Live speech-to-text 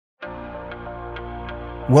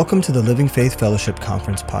Welcome to the Living Faith Fellowship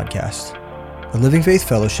Conference podcast. The Living Faith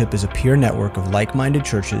Fellowship is a peer network of like-minded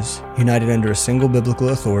churches united under a single biblical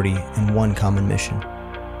authority and one common mission.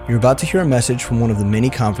 You're about to hear a message from one of the many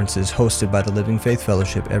conferences hosted by the Living Faith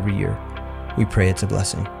Fellowship every year. We pray it's a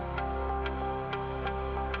blessing.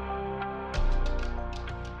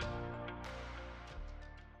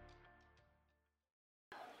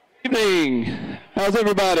 Evening. How's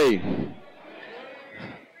everybody?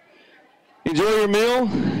 Enjoy your meal?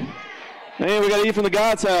 Man, we got to eat from the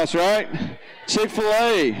God's house, right?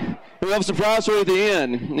 Chick-fil-A. We have a surprise for you at the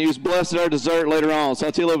end. And he was blessed at our dessert later on, so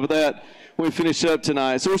I'll tell you about that when we finish up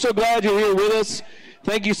tonight. So we're so glad you're here with us.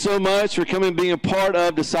 Thank you so much for coming and being a part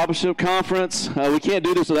of Discipleship Conference. We can't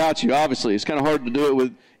do this without you, obviously. It's kind of hard to do it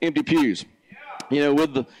with empty pews. You know,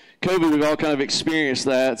 with the COVID, we've all kind of experienced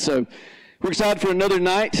that. So we're excited for another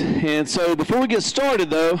night. And so before we get started,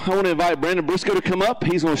 though, I want to invite Brandon Briscoe to come up.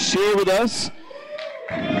 He's going to share with us.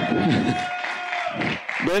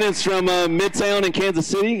 Brandon's from Midtown in Kansas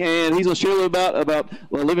City, and he's going to share a little about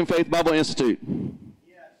Living Faith Bible Institute.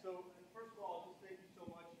 Yeah, so first of all, just thank you so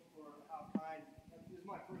much for how kind. This is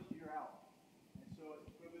my first year out, and so it's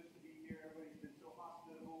a privilege to be here. Everybody's been so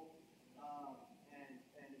hospitable, and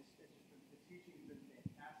the teaching has been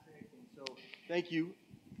fantastic, and so thank you.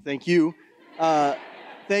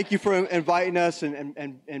 Thank you for inviting us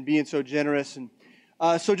and being so generous. And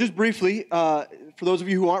so just briefly, for those of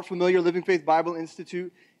you who aren't familiar, Living Faith Bible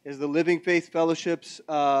Institute is the Living Faith Fellowship's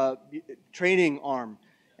training arm.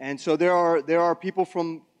 And so there are people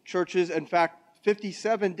from churches, in fact,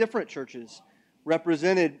 57 different churches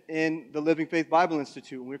represented in the Living Faith Bible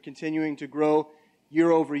Institute. And we're continuing to grow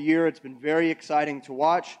year over year. It's been very exciting to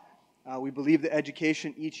watch. We believe the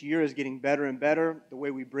education each year is getting better and better. The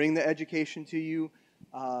way we bring the education to you,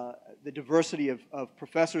 the diversity of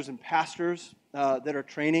professors and pastors that are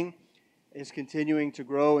training is continuing to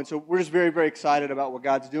grow. And so we're just very, very excited about what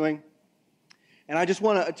God's doing. And I just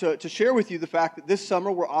want to share with you the fact that this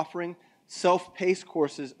summer we're offering self-paced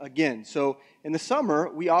courses again. So in the summer,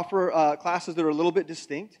 we offer classes that are a little bit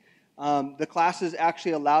distinct. The classes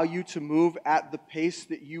actually allow you to move at the pace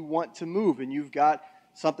that you want to move. And you've got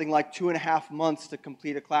something like 2.5 months to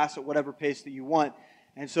complete a class at whatever pace that you want.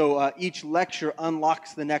 And so each lecture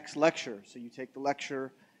unlocks the next lecture. So you take the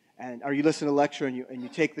lecture, or you listen to the lecture and you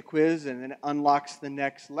take the quiz, and then it unlocks the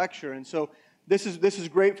next lecture. And so this is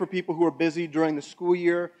great for people who are busy during the school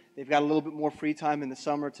year. They've got a little bit more free time in the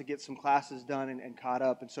summer to get some classes done and caught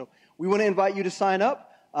up. And so we want to invite you to sign up.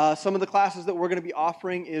 Some of the classes that we're going to be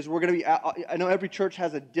offering is I know every church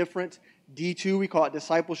has a different D2. We call it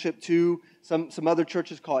Discipleship 2. Some other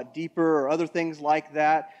churches call it Deeper or other things like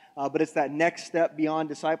that. But it's that next step beyond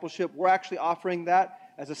discipleship. We're actually offering that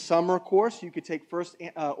as a summer course. You could take first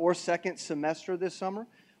or second semester this summer.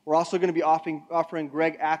 We're also going to be offering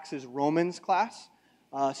Greg Axe's Romans class.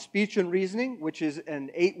 Speech and Reasoning, which is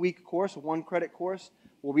an 8-week course, a 1-credit course.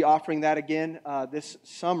 We'll be offering that again this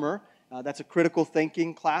summer. That's a critical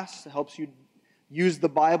thinking class. It helps you use the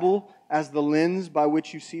Bible as the lens by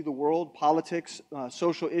which you see the world, politics,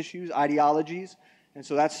 social issues, ideologies. And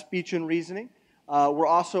so that's Speech and Reasoning. We're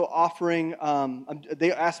also offering,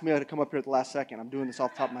 they asked me to come up here at the last second. I'm doing this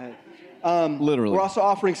off the top of my head. Literally. We're also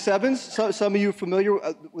offering sevens. Some of you are familiar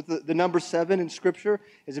with the number 7 in Scripture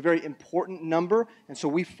is a very important number. And so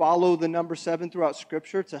we follow the number 7 throughout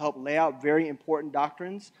Scripture to help lay out very important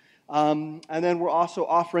doctrines. And then we're also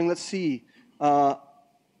offering, let's see, those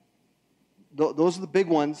are the big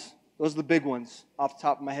ones. Those are the big ones off the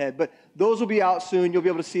top of my head. But those will be out soon. You'll be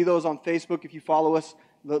able to see those on Facebook if you follow us,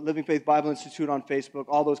 the Living Faith Bible Institute on Facebook.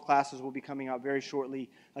 All those classes will be coming out very shortly.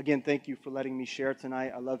 Again, thank you for letting me share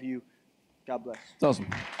tonight. I love you. God bless. That's awesome.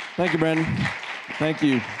 Thank you, Brandon. Thank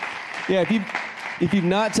you. Yeah, if you've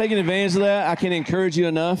not taken advantage of that, I can't encourage you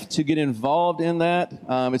enough to get involved in that.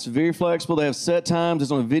 It's very flexible. They have set times.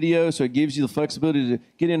 It's on video, so it gives you the flexibility to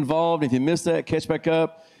get involved. If you miss that, catch back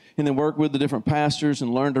up, and then work with the different pastors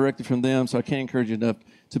and learn directly from them. So I can't encourage you enough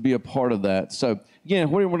to be a part of that. So,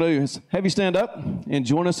 again, what we want to do is have you stand up and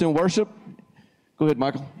join us in worship. Go ahead,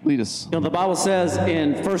 Michael. Lead us. You know, the Bible says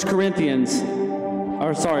in 1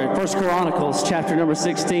 Chronicles, chapter number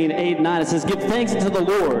 16, 8 and 9, it says, "Give thanks to the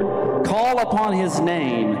Lord, call upon his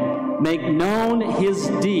name, make known his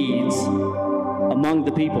deeds among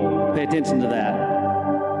the people." Pay attention to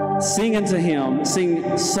that. "Sing unto him,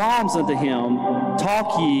 sing psalms unto him,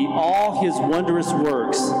 talk ye all his wondrous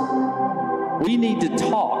works." We need to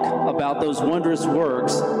talk about those wondrous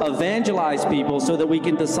works, evangelize people so that we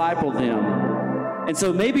can disciple them. And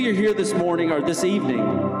so maybe you're here this morning or this evening,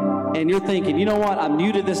 and you're thinking, you know what, I'm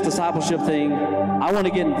new to this discipleship thing. I want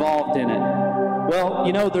to get involved in it. well,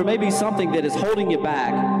 you know, there may be something that is holding you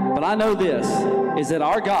back, but I know this, is that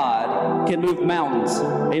our God can move mountains.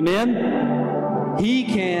 Amen? He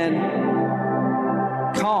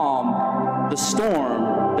can calm the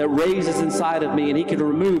storm that rages inside of me, and He can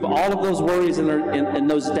remove all of those worries and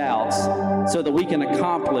those doubts so that we can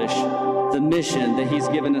accomplish the mission that He's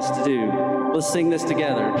given us to do. Let's sing this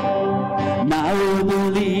together. And I will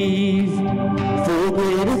believe for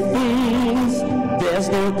greater things. There's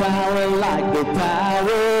no power like the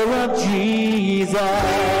power of Jesus.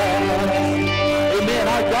 Amen.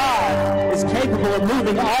 Our God is capable of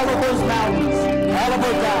moving all of those mountains, all of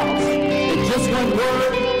our doubts. In just one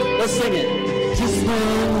word, let's sing it. Just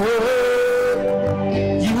one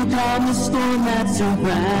word, you calm the storm that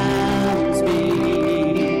surrounds me.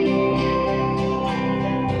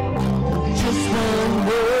 Just one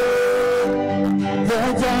word,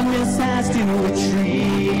 the darkness has to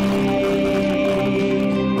retreat.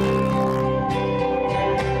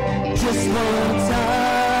 Just one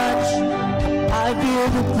touch, I feel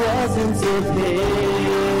the presence of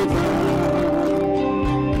heaven.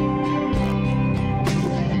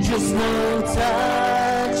 Just one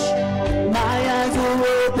touch, my eyes are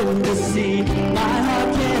open to see. My heart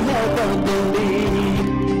can't help but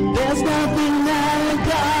believe. There's nothing that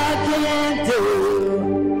God can't do.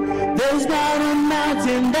 There's not a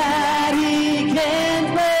mountain that He can't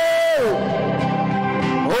move.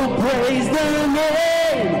 Oh, praise the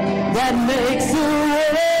name that makes a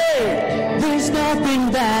way. There's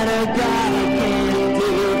nothing that a God can't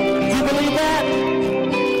do. Do you believe that?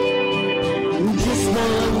 Just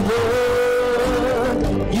one word,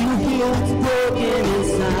 you heal what's broken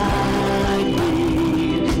inside me.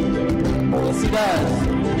 Yes, He does.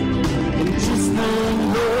 And just one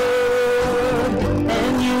word,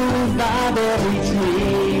 and you revive every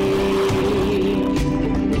dream.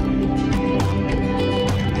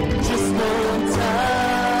 Just one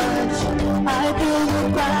touch, I feel the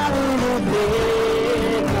power of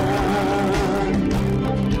heaven.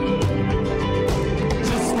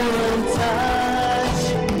 Just one touch,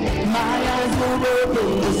 my eyes are open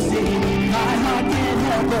to see. My heart can't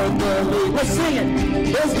help but believe. Let's sing it.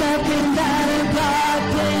 There's nothing that a God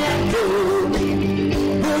can't do.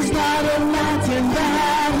 There's not a mountain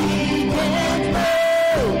that He can't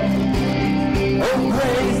move. Oh,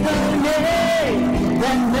 praise the name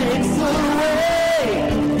that makes a way.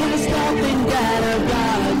 There's nothing that a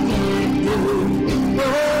God can't do. Oh,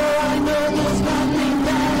 I know there's nothing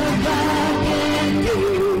that a God can't do.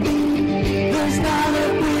 There's not a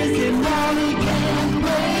prison wall He can't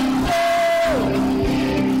break through.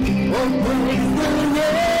 Oh, praise the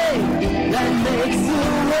name that makes a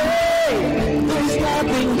way. There's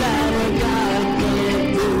nothing that a God can't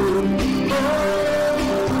do. Oh,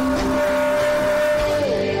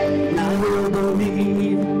 I will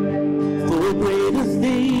believe for greater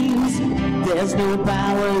things. There's no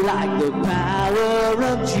power like the power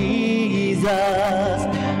of Jesus.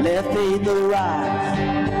 Let faith arise.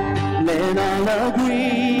 Let all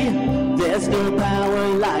agree. There's no power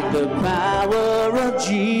like the power of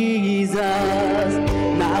Jesus.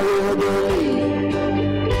 And I will believe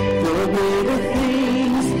for greater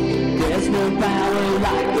things. There's no power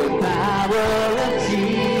like the power of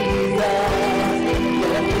Jesus.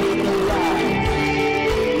 Let faith arise.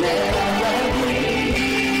 Let all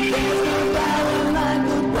agree. There's no power like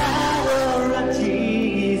the power of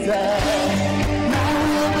Jesus. And I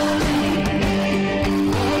will believe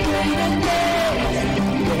for greater things.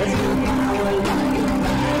 There's no power like the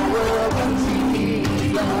power of Jesus.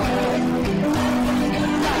 Let faith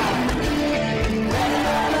arise.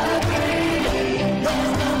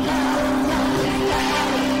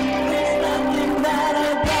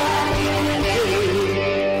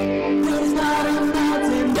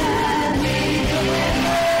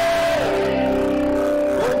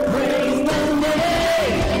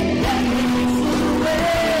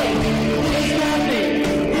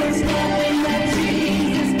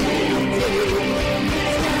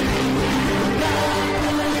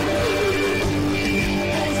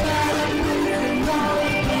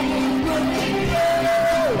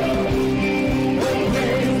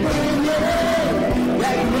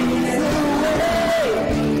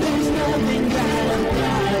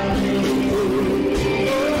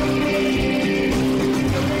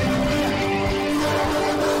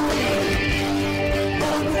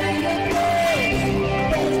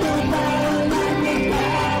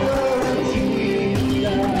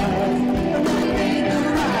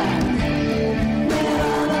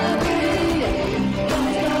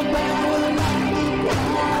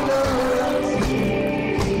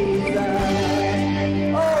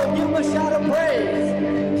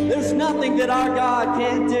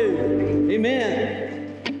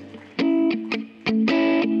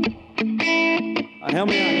 Help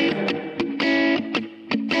me out here.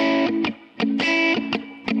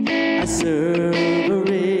 I serve a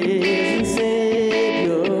risen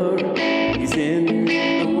Savior. He's in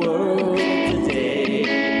the world today.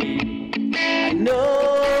 I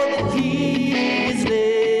know that He is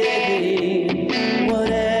living,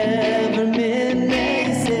 whatever men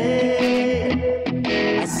may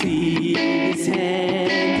say. I see His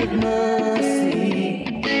hand of mercy,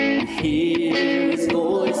 hear His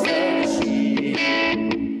voice of sheep.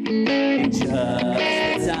 In just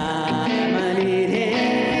the time I need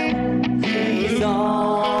Him, He's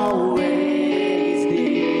always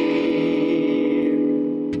near.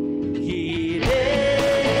 He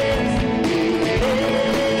lives,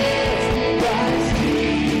 Christ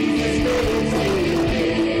Jesus lives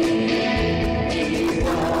within. He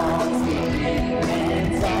walks with me and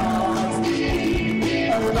talks with me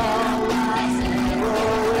along life's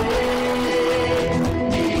narrow way.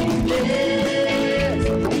 He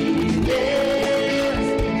lives,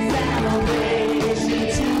 salvation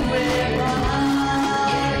to every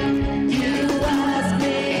heart. You ask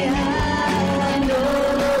me how I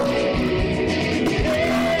know He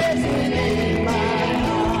lives within my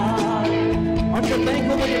heart. Aren't you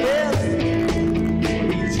thankful that He lives?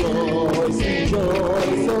 Rejoice,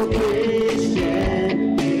 rejoice, oh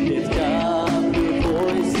Christian, lift up your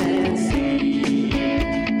voice and sing.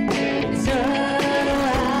 Turn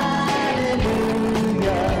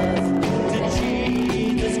hallelujahs to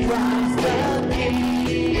Jesus Christ the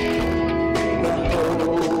King, the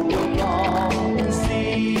hope of all who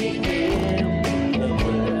seek Him, the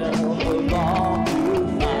wealth of all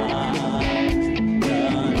who find.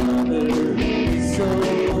 None other is so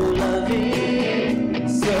loving,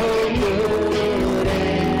 so good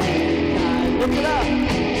and kind. Look it up.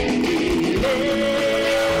 He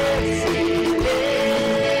lives,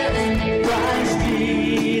 Christ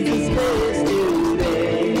Jesus lives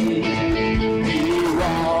today. He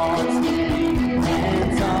walks with me and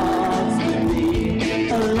talks with me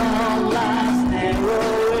along life's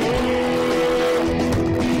narrow way.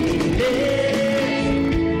 He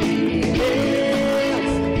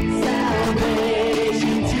lives,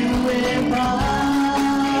 salvation to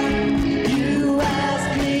impart. You ask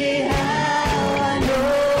me how I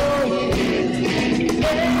know He lives. He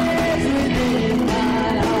lives within my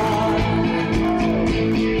heart.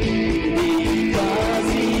 Because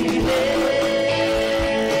He lives,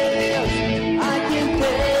 I can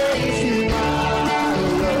face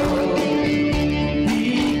tomorrow.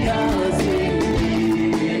 Because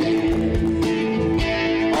He lives,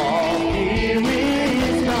 all fear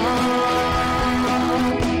is gone.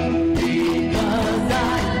 Because I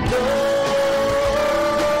know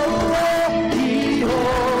He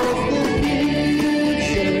holds the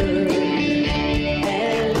future,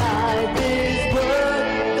 and life is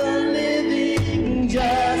worth the living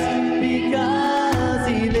just because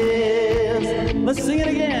He lives. Let's sing it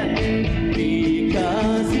again.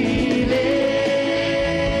 Because He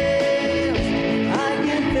lives, I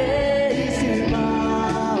can face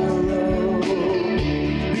tomorrow.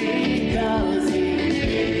 Because He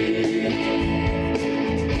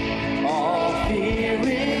lives, all fear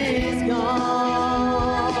is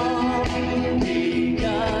gone.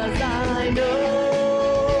 Because I know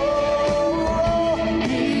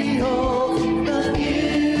He holds the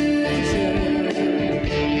future,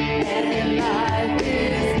 and life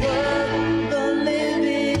is worth the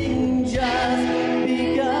living just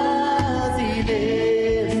because He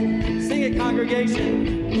lives. Sing it, congregation.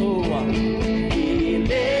 Oh, He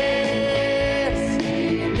lives,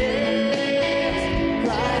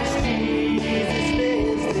 Christ Jesus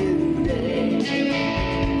lives today.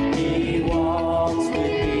 He walks with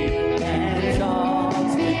me and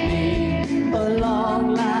talks with me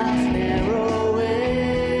along life's narrow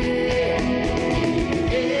way.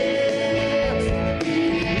 He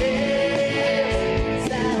lives,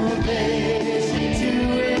 salvation to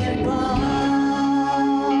impart.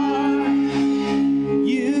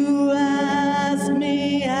 You ask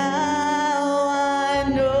me how I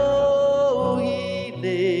know He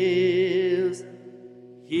lives.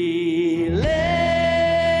 He lives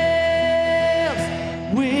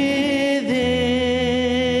within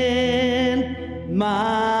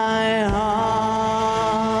my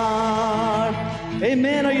heart.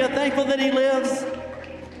 Amen. Are you thankful that He lives?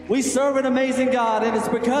 We serve an amazing God, and it's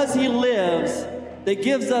because He lives that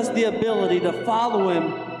gives us the ability to follow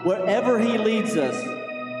Him wherever He leads us.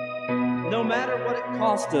 No matter what it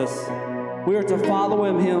costs us, we are to follow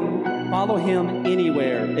Him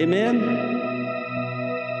anywhere. Amen?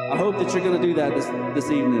 I hope that you're going to do that this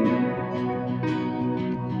evening.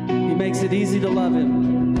 He makes it easy to love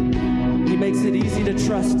Him. He makes it easy to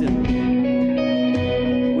trust Him.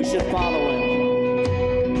 should follow him.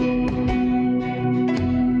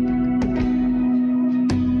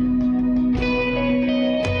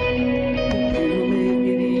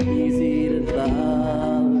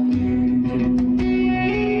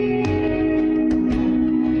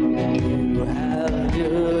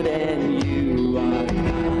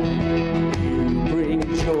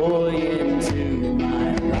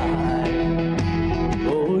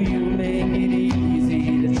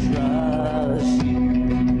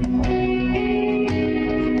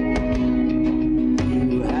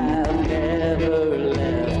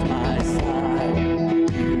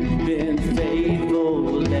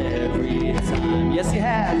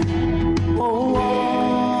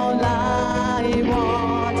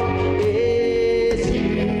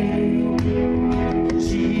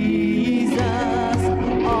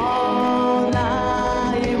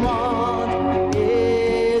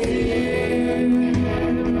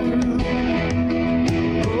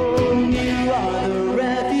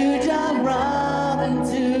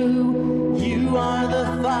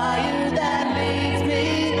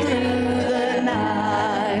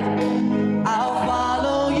 I'll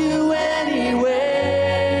follow you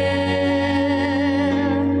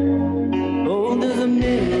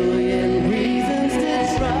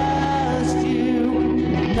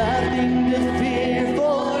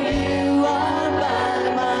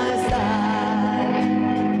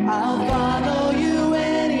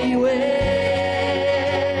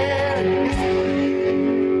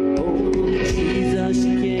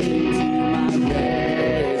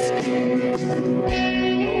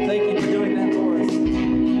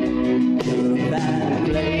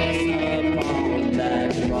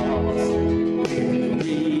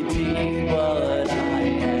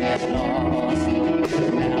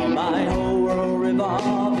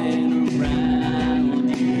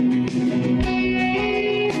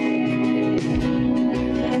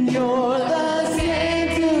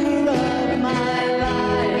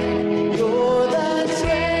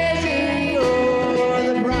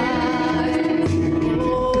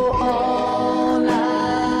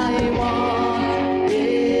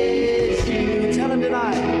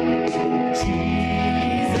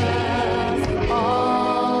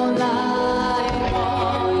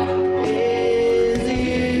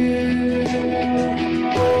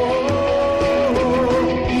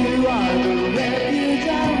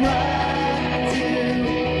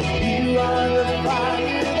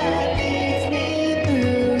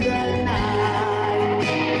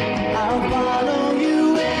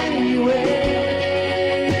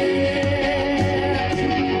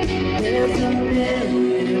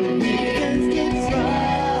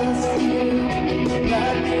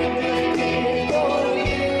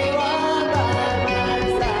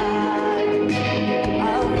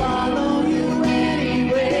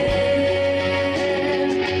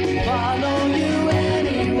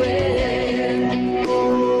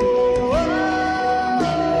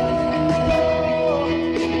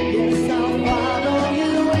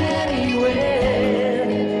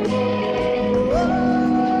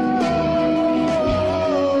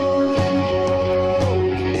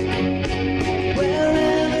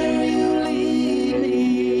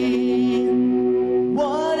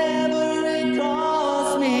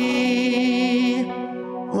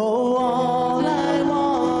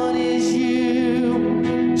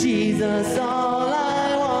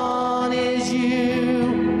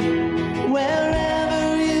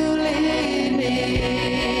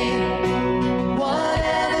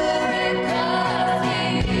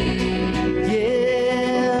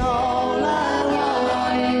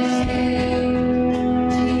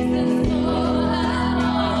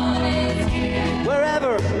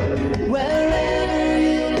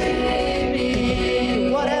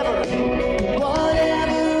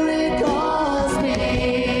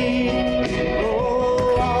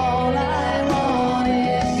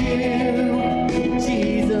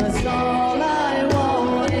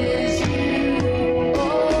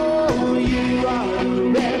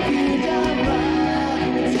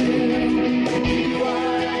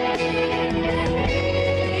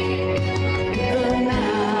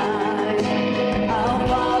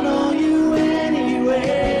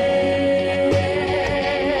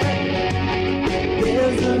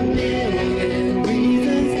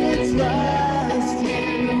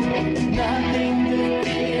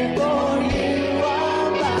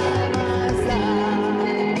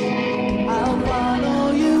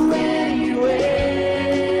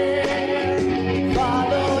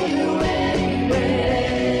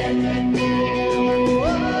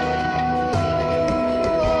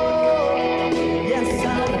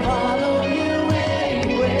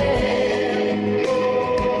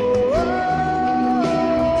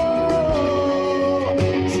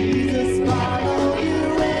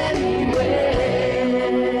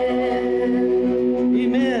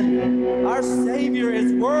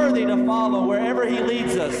ability to follow wherever he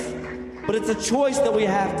leads us. But it's a choice that we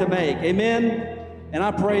have to make. Amen? And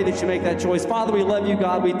I pray that you make that choice. Father, we love you,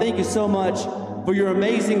 God. We thank you so much for your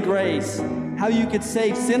amazing grace, how you could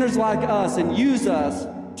save sinners like us and use us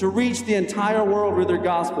to reach the entire world with your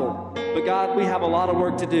gospel. But God, we have a lot of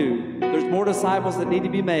work to do. There's more disciples that need to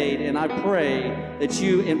be made, and I pray that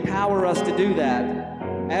you empower us to do that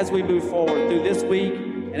as we move forward through this week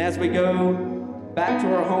and as we go back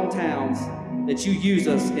to our hometowns, that you use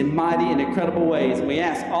us in mighty and incredible ways. And we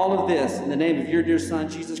ask all of this in the name of your dear Son,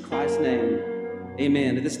 Jesus Christ's name.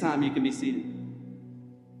 Amen. At this time, you can be seated.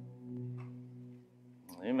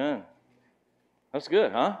 Amen. That's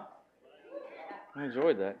good, huh? I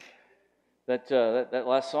enjoyed that. That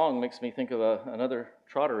last song makes me think of another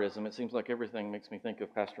Trotterism. It seems like everything makes me think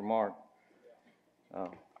of Pastor Mark.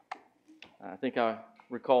 I think I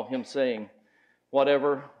recall him saying,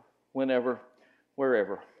 whatever, whenever,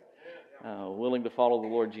 wherever, willing to follow the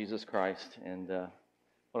Lord Jesus Christ. And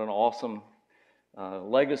what an awesome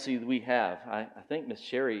legacy that we have. I think Miss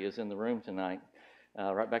Sherry is in the room tonight.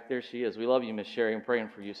 Right back there she is. We love you, Miss Sherry. I'm praying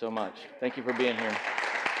for you so much. Thank you for being here.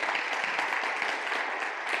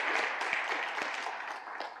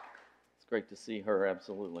 It's great to see her,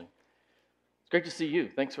 absolutely. It's great to see you.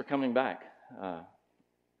 Thanks for coming back. Would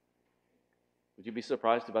you be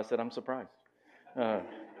surprised if I said I'm surprised?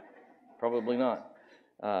 Probably not.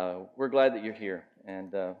 We're glad that you're here,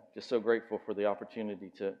 and just so grateful for the opportunity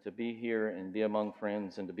to be here and be among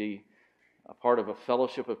friends and to be a part of a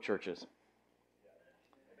fellowship of churches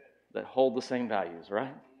that hold the same values,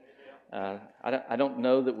 right? I don't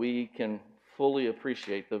know that we can fully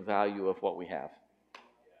appreciate the value of what we have,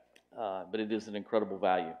 but it is an incredible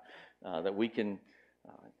value that we can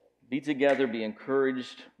be together, be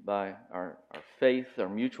encouraged by our faith, our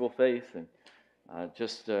mutual faith, and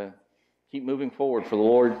just keep moving forward for the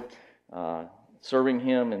Lord, serving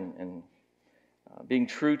Him and being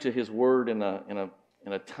true to His Word in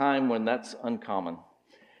a time when that's uncommon.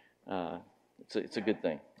 It's a good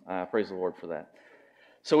thing. Praise the Lord for that.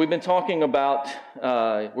 So we've been talking about,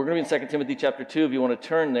 we're going to be in 2 Timothy chapter 2, if you want to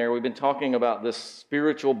turn there. We've been talking about this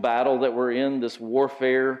spiritual battle that we're in, this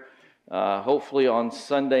warfare. Hopefully on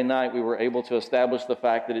Sunday night we were able to establish the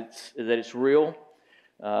fact that it's real.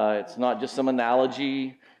 It's not just some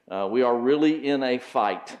analogy. We are really in a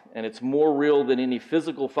fight, and it's more real than any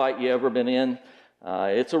physical fight you ever been in.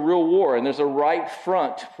 It's a real war, and there's a right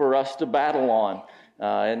front for us to battle on.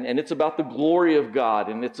 And it's about the glory of God,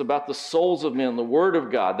 and it's about the souls of men, the Word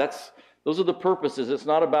of God. Those are the purposes. It's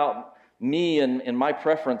not about me and my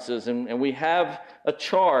preferences, and we have a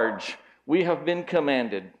charge. We have been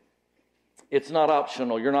commanded. It's not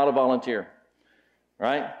optional. You're not a volunteer,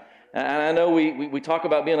 right? And I know we talk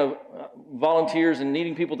about being volunteers and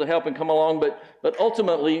needing people to help and come along, but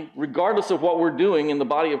ultimately, regardless of what we're doing in the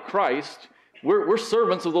body of Christ, we're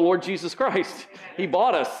servants of the Lord Jesus Christ. He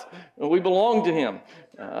bought us, and we belong to Him.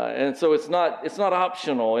 And so it's not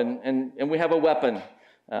optional, and we have a weapon,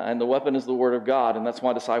 and the weapon is the Word of God, and that's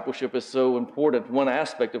why discipleship is so important, one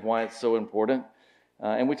aspect of why it's so important.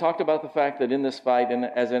 And we talked about the fact that in this fight, and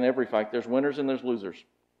as in every fight, there's winners and there's losers.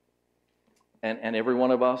 And every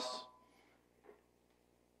one of us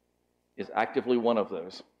is actively one of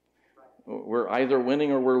those. We're either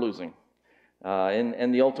winning or we're losing.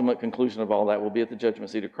 And the ultimate conclusion of all that will be at the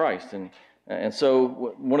judgment seat of Christ. And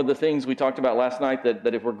so one of the things we talked about last night,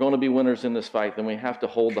 that if we're going to be winners in this fight, then we have to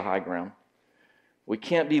hold the high ground. We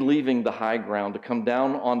can't be leaving the high ground to come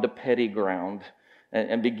down onto petty ground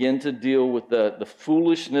and begin to deal with the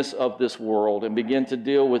foolishness of this world and begin to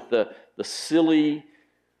deal with the silly,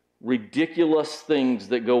 ridiculous things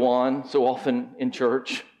that go on so often in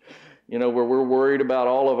church, where we're worried about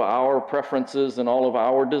all of our preferences and all of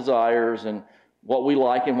our desires and what we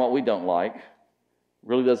like and what we don't like.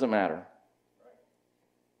 Really doesn't matter.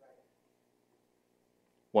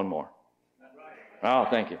 One more. Oh,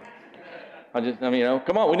 thank you.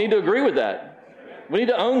 Come on, we need to agree with that. We need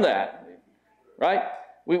to own that. Right?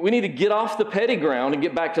 We need to get off the petty ground and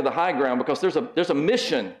get back to the high ground, because there's a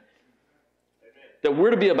mission that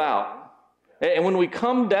we're to be about. And when we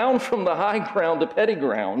come down from the high ground to petty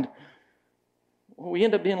ground, we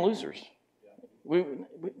end up being losers. We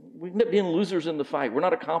end up being losers in the fight. We're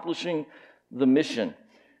not accomplishing the mission.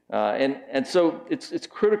 And so it's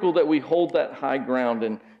critical that we hold that high ground.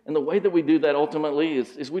 And the way that we do that ultimately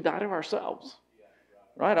is we die to ourselves.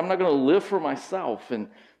 Right? I'm not going to live for myself. And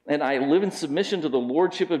I live in submission to the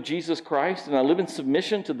Lordship of Jesus Christ, and I live in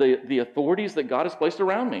submission to the authorities that God has placed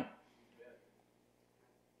around me.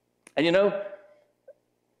 And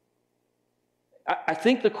I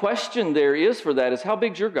think the question there is for that is, how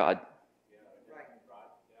big's your God?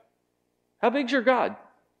 How big's your God?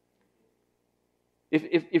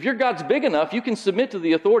 If your God's big enough, you can submit to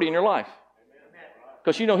the authority in your life.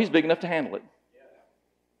 Because you know He's big enough to handle it.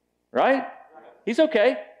 Right? He's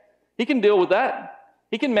okay. He can deal with that.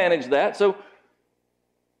 He can manage that. So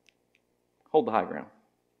hold the high ground.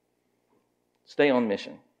 Stay on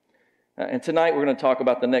mission. And tonight we're going to talk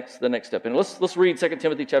about the next step. And let's read 2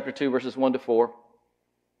 Timothy chapter 2, verses 1 to 4.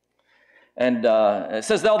 And it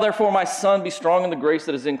says, Thou therefore, my son, be strong in the grace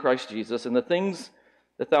that is in Christ Jesus, and the things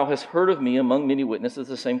that thou hast heard of me among many witnesses,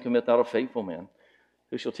 the same commit thou to faithful men,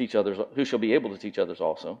 who shall be able to teach others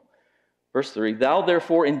also. Verse 3, Thou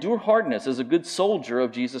therefore endure hardness as a good soldier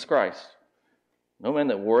of Jesus Christ. No man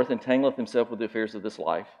that warreth entangleth himself with the affairs of this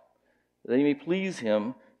life, that he may please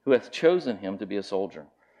him who hath chosen him to be a soldier.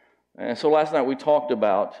 And so last night we talked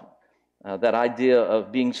about that idea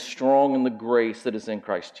of being strong in the grace that is in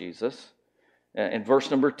Christ Jesus. In verse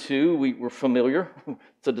number 2, we're familiar.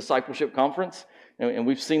 It's a discipleship conference, and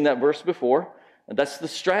we've seen that verse before. And that's the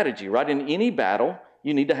strategy, right? In any battle,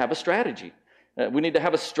 you need to have a strategy. We need to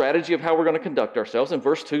have a strategy of how we're going to conduct ourselves, and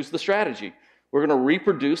verse 2 is the strategy. We're going to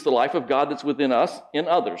reproduce the life of God that's within us in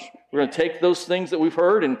others. We're going to take those things that we've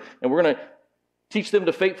heard, and we're going to teach them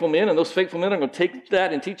to faithful men, and those faithful men are going to take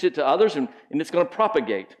that and teach it to others, and it's going to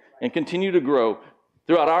propagate and continue to grow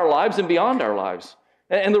throughout our lives and beyond our lives.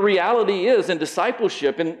 And the reality is, in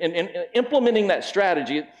discipleship, in implementing that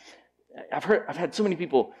strategy, I've had so many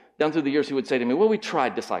people down through the years who would say to me, well, we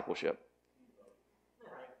tried discipleship.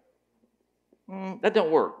 That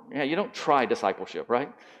don't work. Yeah, you don't try discipleship,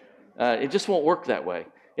 right? It just won't work that way.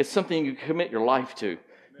 It's something you commit your life to,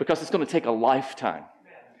 because it's going to take a lifetime,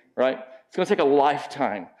 right? It's going to take a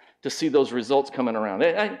lifetime to see those results coming around.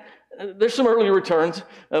 There's some early returns,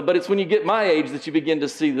 but it's when you get my age that you begin to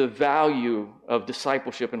see the value of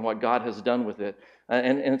discipleship and what God has done with it,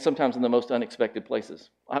 and sometimes in the most unexpected places,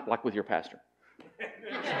 like with your pastor.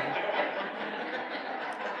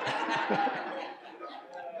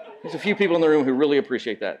 There's a few people in the room who really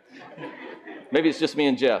appreciate that. Maybe it's just me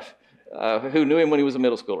and Jeff, who knew him when he was a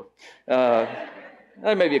middle schooler.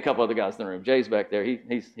 There may be a couple other guys in the room. Jay's back there.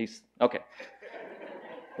 He's okay.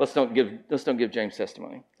 Let's don't give James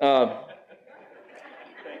testimony.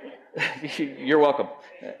 You're welcome.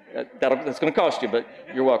 That's going to cost you, but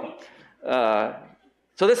you're welcome.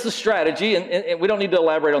 So that's the strategy, and we don't need to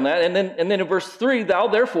elaborate on that. And then in verse 3, thou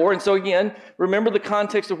therefore, and so again, remember the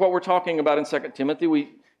context of what we're talking about in 2 Timothy.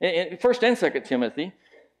 In 1 and 2 Timothy,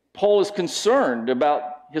 Paul is concerned about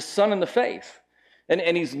his son in the faith.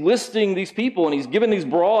 And he's listing these people, and he's given these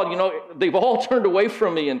broad, they've all turned away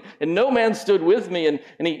from me, and no man stood with me. And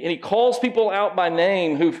he calls people out by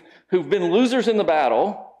name who've been losers in the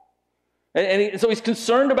battle. And so he's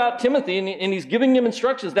concerned about Timothy, and he's giving him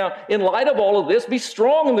instructions. Now, in light of all of this, be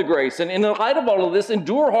strong in the grace. And in light of all of this,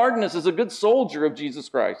 endure hardness as a good soldier of Jesus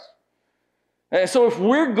Christ. And so if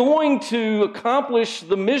we're going to accomplish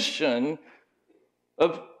the mission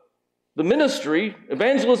of the ministry,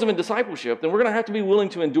 evangelism, and discipleship, then we're going to have to be willing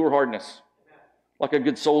to endure hardness like a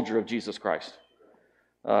good soldier of Jesus Christ.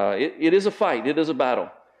 It is a fight. It is a battle.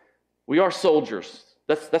 We are soldiers.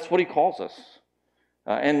 That's what he calls us.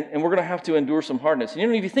 And we're going to have to endure some hardness.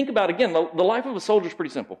 And if you think about it, again, the life of a soldier is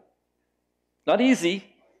pretty simple. Not easy.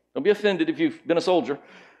 Don't be offended if you've been a soldier.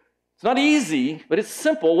 It's not easy, but it's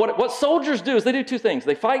simple. What soldiers do is they do two things.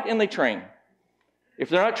 They fight and they train. If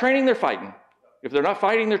they're not training, they're fighting. If they're not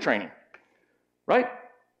fighting, they're training. Right?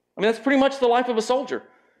 I mean, that's pretty much the life of a soldier.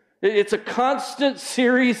 It's a constant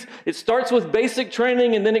series. It starts with basic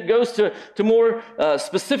training, and then it goes to more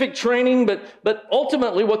specific training. But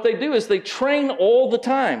ultimately, what they do is they train all the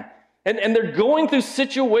time. And they're going through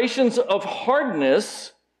situations of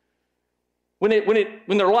hardness when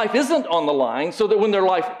their life isn't on the line, so that when their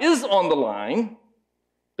life is on the line,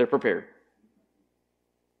 they're prepared.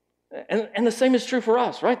 And the same is true for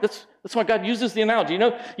us, right? That's why God uses the analogy.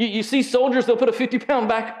 You see soldiers, they'll put a 50-pound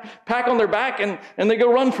backpack on their back and they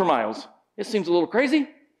go run for miles. It seems a little crazy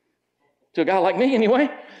to a guy like me anyway.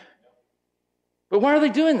 But why are they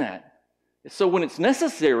doing that? It's so when it's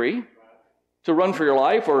necessary to run for your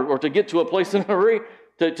life or to get to a place in a hurry,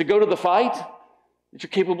 to go to the fight, that you're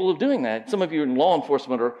capable of doing that. Some of you in law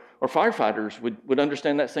enforcement or firefighters would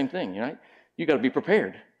understand that same thing, right? You got to be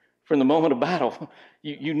prepared for the moment of battle.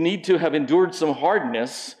 You need to have endured some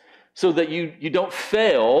hardness so that you don't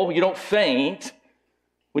fail, you don't faint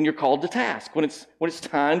when you're called to task, when it's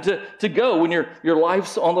time to go, when your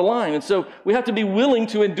life's on the line. And so we have to be willing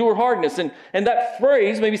to endure hardness. And that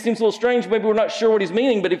phrase maybe seems a little strange, maybe we're not sure what he's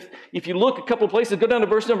meaning, but if you look a couple of places, go down to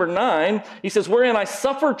verse number 9, he says, wherein I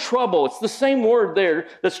suffer trouble. It's the same word there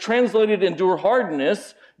that's translated endure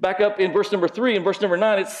hardness. Back up in verse number 3 and verse number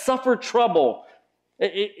 9, it's suffer trouble.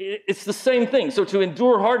 It's the same thing. So to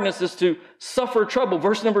endure hardness is to suffer trouble.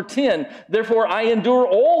 Verse number 10, therefore I endure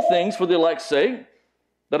all things for the elect's sake,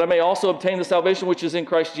 that I may also obtain the salvation which is in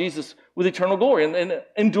Christ Jesus with eternal glory. And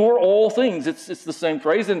endure all things. It's the same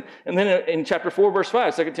phrase. And then in chapter 4, verse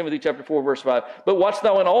 5, 2 Timothy chapter 4, verse 5, but watch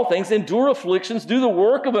thou in all things, endure afflictions, do the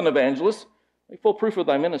work of an evangelist, make full proof of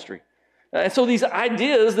thy ministry. And so these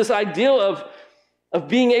ideas, this idea of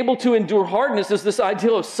being able to endure hardness is this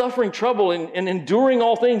idea of suffering trouble and enduring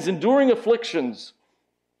all things, enduring afflictions.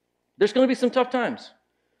 There's going to be some tough times.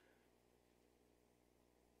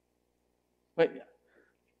 But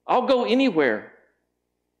I'll go anywhere.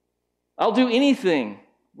 I'll do anything,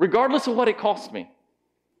 regardless of what it costs me.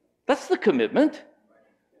 That's the commitment.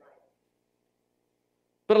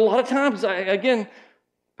 But a lot of times, again,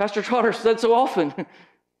 Pastor Trotter said so often,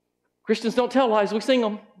 Christians don't tell lies, we sing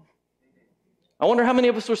them. I wonder how many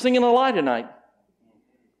of us were singing a lie tonight.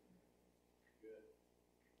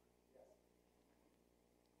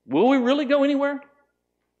 Will we really go anywhere?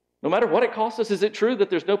 No matter what it costs us, is it true that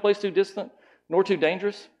there's no place too distant nor too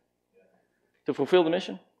dangerous to fulfill the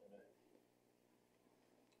mission?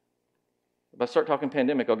 If I start talking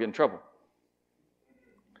pandemic, I'll get in trouble.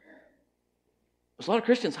 There's a lot of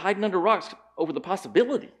Christians hiding under rocks over the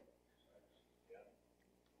possibility.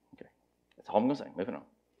 Okay, that's all I'm going to say. Moving on.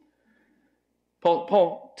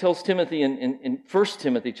 Paul tells Timothy in 1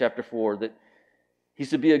 Timothy chapter 4 that he's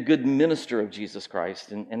to be a good minister of Jesus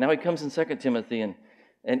Christ. And now he comes in 2 Timothy, and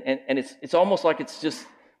it's almost like it's just,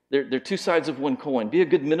 they're two sides of one coin. Be a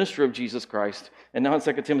good minister of Jesus Christ. And now in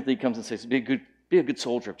 2 Timothy he comes and says, be a good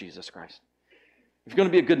soldier of Jesus Christ. If you're going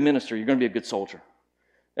to be a good minister, you're going to be a good soldier.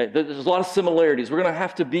 There's a lot of similarities. We're going to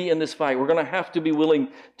have to be in this fight. We're going to have to be willing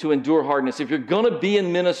to endure hardness. If you're going to be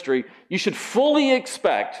in ministry, you should fully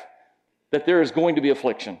expect that there is going to be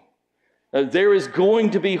affliction. There is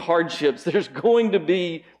going to be hardships. There's going to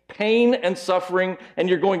be pain and suffering, and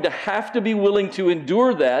you're going to have to be willing to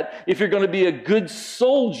endure that if you're going to be a good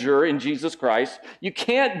soldier in Jesus Christ. You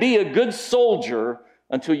can't be a good soldier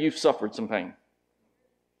until you've suffered some pain.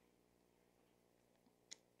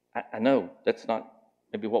 I know that's not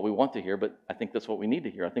maybe what we want to hear, but I think that's what we need to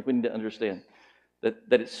hear. I think we need to understand that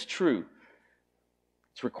it's true.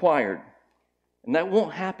 It's required. And that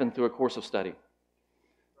won't happen through a course of study.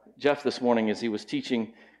 Jeff this morning, as he was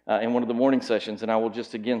teaching in one of the morning sessions, and I will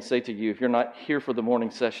just again say to you, if you're not here for the morning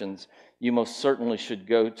sessions, you most certainly should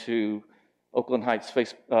go to Oakland Heights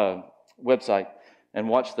website and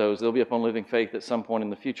watch those. They'll be up on Living Faith at some point in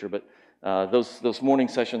the future, but those morning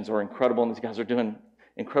sessions are incredible, and these guys are doing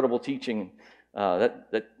incredible teaching.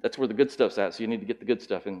 That's where the good stuff's at, so you need to get the good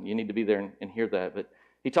stuff, and you need to be there and hear that. But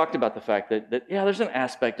he talked about the fact that there's an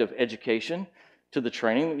aspect of education to the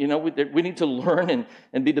training. You know, we need to learn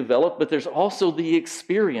and be developed, but there's also the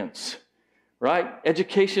experience, right?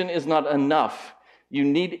 Education is not enough. You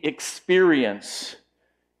need experience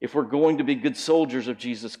if we're going to be good soldiers of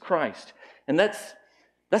Jesus Christ. And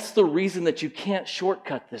that's the reason that you can't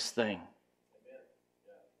shortcut this thing.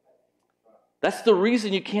 That's the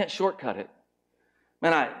reason you can't shortcut it.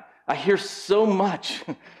 Man, I hear so much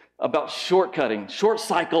about shortcutting,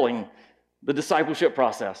 short-cycling the discipleship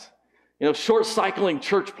process. You know, short-cycling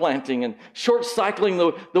church planting and short-cycling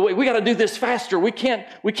the way, we got to do this faster. We can't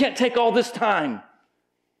take all this time.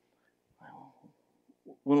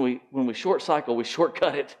 When we short-cycle, we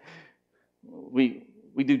shortcut it. We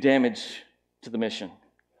do damage to the mission.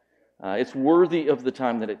 It's worthy of the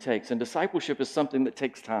time that it takes. And discipleship is something that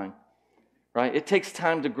takes time. Right? It takes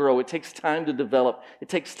time to grow. It takes time to develop. It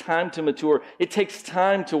takes time to mature. It takes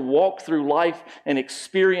time to walk through life and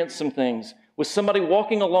experience some things with somebody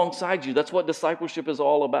walking alongside you. That's what discipleship is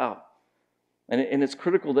all about. And it's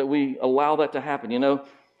critical that we allow that to happen. You know,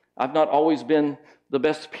 I've not always been the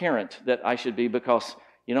best parent that I should be because,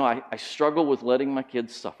 you know, I struggle with letting my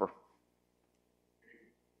kids suffer.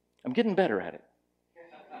 I'm getting better at it.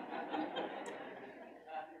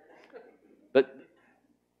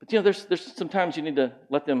 But you know, there's sometimes you need to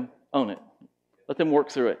let them own it. Let them work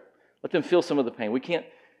through it. Let them feel some of the pain. We can't,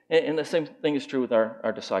 and the same thing is true with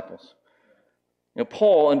our disciples. You know,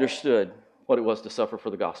 Paul understood what it was to suffer for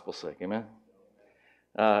the gospel's sake. Amen?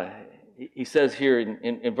 He says here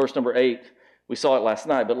in verse number 8, we saw it last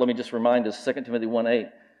night, but let me just remind us, 2 Timothy 1:8,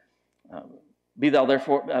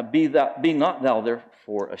 be not thou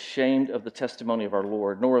therefore ashamed of the testimony of our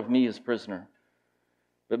Lord, nor of me his prisoner,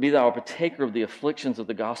 but be thou a partaker of the afflictions of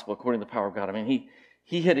the gospel according to the power of God. I mean,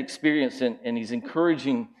 he had experienced, and he's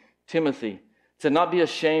encouraging Timothy to not be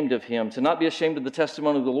ashamed of him, to not be ashamed of the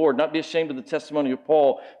testimony of the Lord, not be ashamed of the testimony of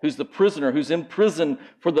Paul, who's the prisoner, who's in prison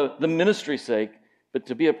for the ministry's sake, but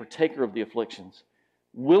to be a partaker of the afflictions.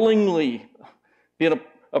 Willingly being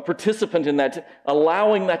a participant in that,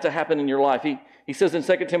 allowing that to happen in your life. He says in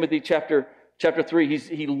 2 Timothy chapter 3,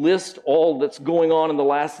 he lists all that's going on in the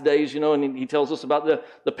last days, and he tells us about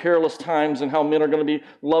the perilous times and how men are going to be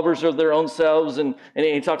lovers of their own selves. And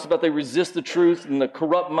he talks about they resist the truth and the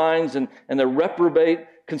corrupt minds and the reprobate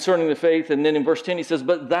concerning the faith. And then in verse 10 he says,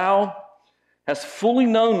 but thou hast fully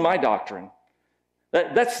known my doctrine.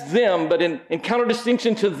 That's them, but in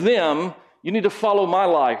contradistinction to them, you need to follow my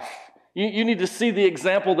life. You need to see the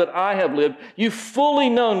example that I have lived. You've fully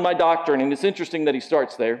known my doctrine. And it's interesting that he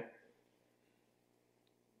starts there.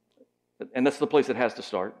 And that's the place it has to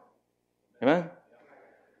start. Amen?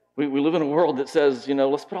 We live in a world that says,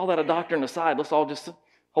 let's put all that doctrine aside. Let's all just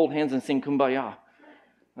hold hands and sing Kumbaya.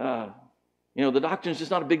 The doctrine is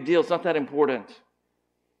just not a big deal. It's not that important.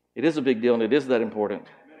 It is a big deal, and it is that important.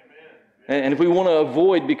 And if we want to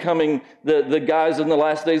avoid becoming the guys in the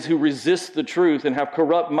last days who resist the truth and have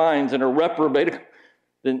corrupt minds and are reprobated,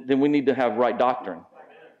 then we need to have right doctrine.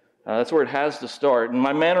 That's where it has to start. And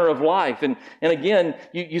my manner of life. And again,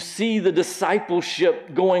 you see the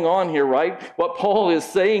discipleship going on here, right? What Paul is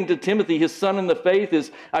saying to Timothy, his son in the faith,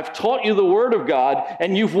 is, I've taught you the Word of God,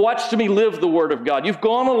 and you've watched me live the Word of God. You've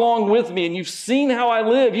gone along with me, and you've seen how I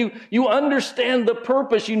live. You understand the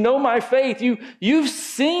purpose. You know my faith. You've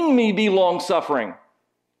seen me be long-suffering.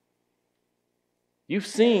 You've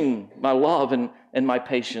seen my love and my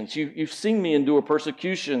patience. You've seen me endure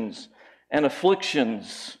persecutions and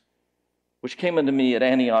afflictions, which came unto me at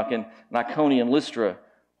Antioch and Iconium and Lystra.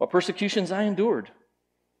 What persecutions I endured.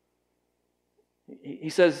 He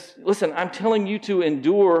says, listen, I'm telling you to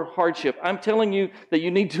endure hardship. I'm telling you that you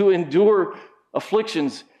need to endure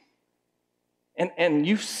afflictions. And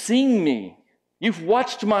you've seen me. You've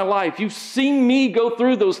watched my life. You've seen me go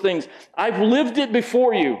through those things. I've lived it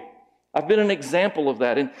before you. I've been an example of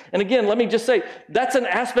that. And again, let me just say, that's an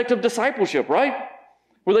aspect of discipleship, right?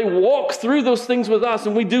 Where they walk through those things with us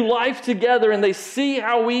and we do life together and they see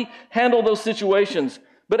how we handle those situations.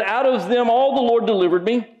 But out of them all the Lord delivered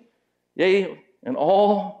me, yea, and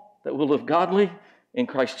all that will live godly in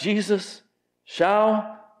Christ Jesus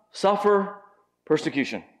shall suffer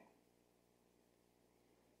persecution.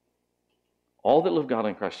 All that live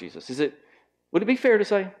godly in Christ Jesus. Would it be fair to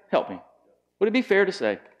say, help me, would it be fair to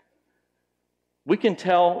say, we can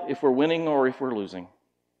tell if we're winning or if we're losing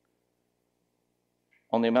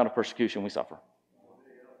on the amount of persecution we suffer?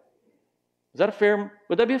 Would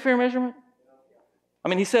that be a fair measurement? I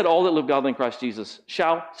mean, he said, all that live godly in Christ Jesus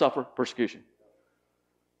shall suffer persecution.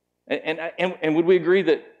 And would we agree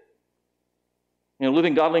that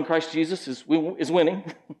living godly in Christ Jesus is winning,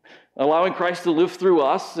 allowing Christ to live through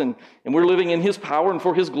us, and we're living in his power and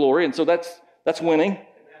for his glory, and so that's winning.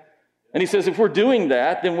 And he says, if we're doing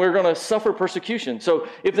that, then we're going to suffer persecution. So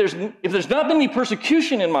if there's not been any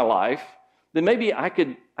persecution in my life, then maybe I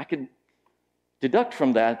could deduct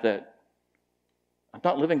from that I'm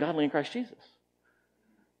not living godly in Christ Jesus.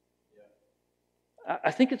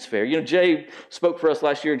 I think it's fair. Jay spoke for us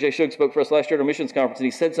last year. Jay Shug spoke for us last year at a missions conference, and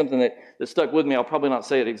he said something that stuck with me. I'll probably not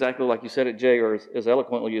say it exactly like you said it, Jay, or as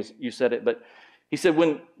eloquently as you said it, but he said,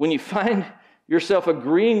 when you find yourself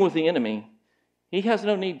agreeing with the enemy, he has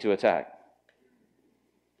no need to attack.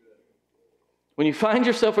 When you find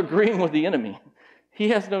yourself agreeing with the enemy, he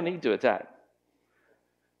has no need to attack.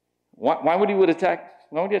 Why would he attack?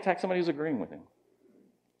 Why would he attack somebody who's agreeing with him?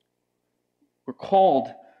 We're called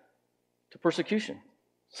to persecution.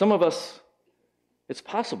 Some of us, it's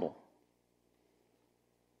possible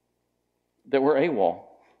that we're AWOL.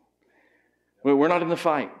 We're not in the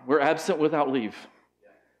fight. We're absent without leave.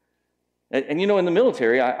 And in the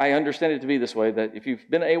military, I understand it to be this way, that if you've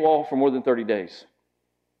been AWOL for more than 30 days,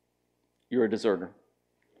 you're a deserter.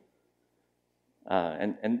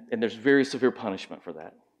 And there's very severe punishment for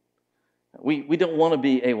that. We don't want to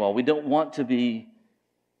be AWOL. We don't want to be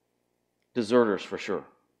deserters for sure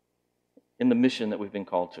in the mission that we've been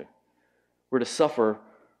called to. We're to suffer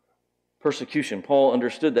persecution. Paul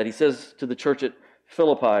understood that. He says to the church at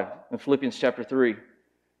Philippi in Philippians chapter 3, he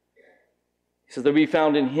says, "There be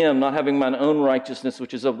found in him, not having mine own righteousness,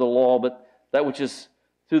 which is of the law, but that which is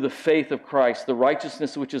through the faith of Christ, the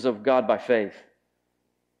righteousness which is of God by faith,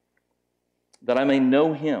 that I may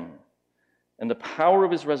know him and the power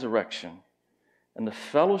of his resurrection and the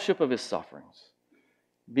fellowship of his sufferings,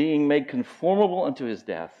 being made conformable unto his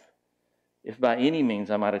death, if by any means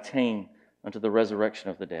I might attain unto the resurrection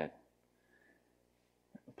of the dead."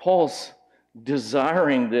 Paul's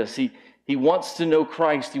desiring this. He wants to know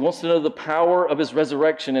Christ. He wants to know the power of his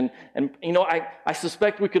resurrection. And I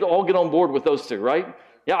suspect we could all get on board with those two, right?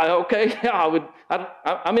 Yeah, okay, yeah,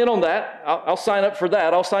 I'm in on that. I'll sign up for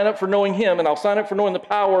that. I'll sign up for knowing him, and I'll sign up for knowing the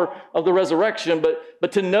power of the resurrection.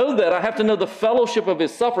 But to know that, I have to know the fellowship of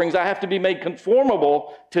his sufferings. I have to be made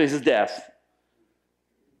conformable to his death.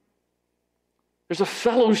 There's a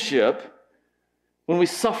fellowship when we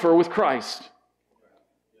suffer with Christ.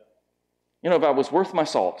 You know, if I was worth my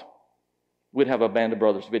salt, we'd have a Band of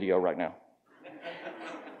Brothers video right now.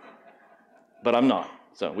 But I'm not,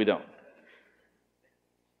 so we don't.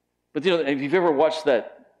 But you know, if you've ever watched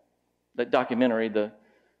that documentary, the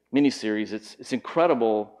miniseries, it's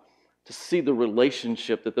incredible to see the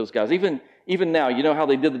relationship that those guys, even now, you know how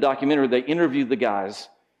they did the documentary, they interviewed the guys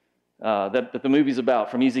that the movie's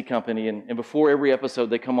about from Easy Company, and before every episode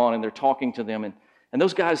they come on and they're talking to them, and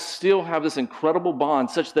those guys still have this incredible bond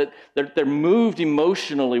such that they're moved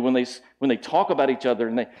emotionally when they talk about each other,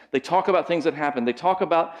 and they talk about things that happen. They talk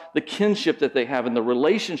about the kinship that they have and the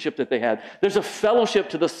relationship that they had. There's a fellowship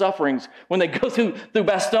to the sufferings when they go through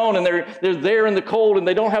Bastogne and they're there in the cold and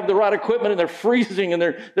they don't have the right equipment and they're freezing and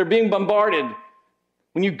they're being bombarded.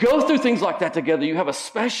 When you go through things like that together, you have a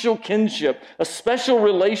special kinship, a special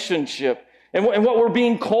relationship. And what we're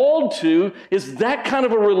being called to is that kind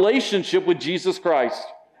of a relationship with Jesus Christ.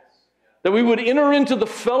 That we would enter into the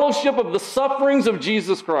fellowship of the sufferings of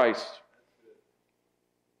Jesus Christ.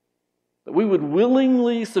 That we would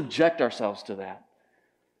willingly subject ourselves to that.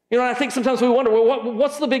 You know, I think sometimes we wonder, well,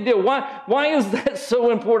 what's the big deal? Why is that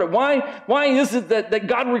so important? Why is it that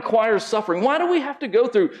God requires suffering? Why do we have to go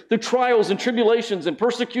through trials and tribulations and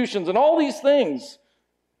persecutions and all these things?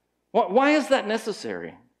 Why is that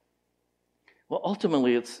necessary? Well,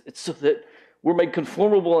 ultimately, it's so that we're made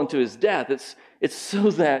conformable unto his death. It's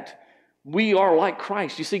so that we are like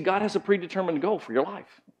Christ. You see, God has a predetermined goal for your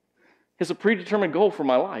life. He has a predetermined goal for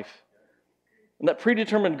my life. And that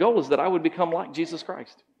predetermined goal is that I would become like Jesus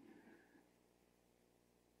Christ.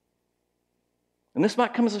 And this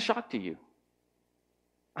might come as a shock to you.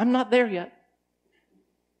 I'm not there yet.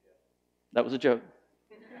 That was a joke.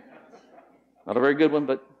 Not a very good one,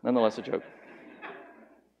 but nonetheless a joke.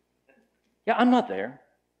 Yeah, I'm not there,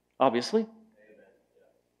 obviously.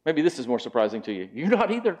 Maybe this is more surprising to you. You're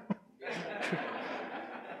not either.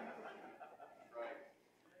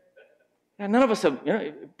 And none of us have, you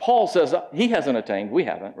know, Paul says he hasn't attained, we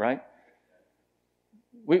haven't, right?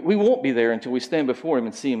 We won't be there until we stand before him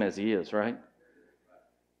and see him as he is, right?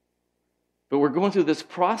 But we're going through this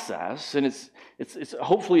process, and it's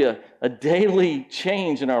hopefully a daily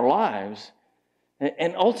change in our lives.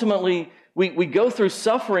 And ultimately, we go through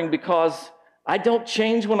suffering because I don't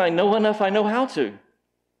change when I know enough I know how to.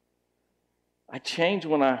 I change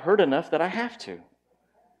when I hurt enough that I have to.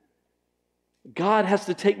 God has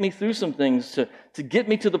to take me through some things to get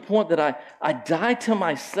me to the point that I die to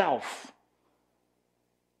myself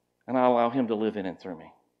and I allow him to live in and through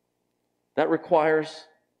me. That requires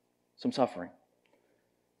some suffering.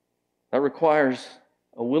 That requires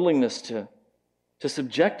a willingness to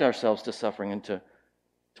subject ourselves to suffering and to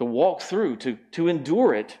walk through, to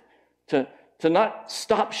endure it, to not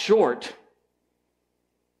stop short.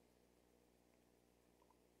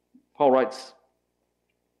 Paul writes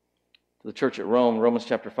to the church at Rome, Romans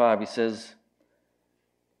chapter 5, he says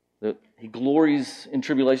that he glories in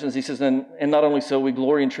tribulations. He says, and not only so, we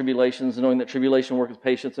glory in tribulations, knowing that tribulation worketh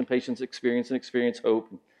patience, and patience experience, and experience hope.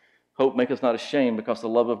 And hope maketh us not ashamed, because the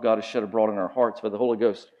love of God is shed abroad in our hearts by the Holy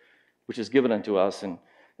Ghost, which is given unto us. And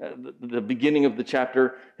the beginning of the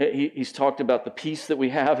chapter, he's talked about the peace that we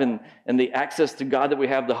have and the access to God that we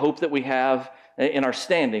have, the hope that we have in our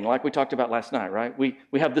standing, like we talked about last night, right?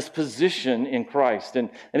 We have this position in Christ, and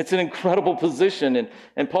it's an incredible position.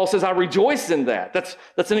 And Paul says, I rejoice in that.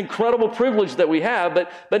 That's an incredible privilege that we have,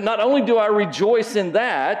 but not only do I rejoice in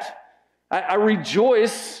that, I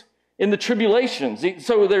rejoice in the tribulations.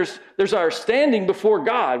 So there's our standing before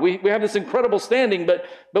God. We have this incredible standing,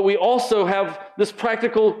 but we also have this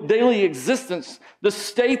practical daily existence, the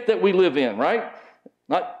state that we live in, right?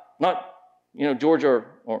 Not Georgia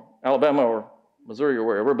or Alabama or Missouri or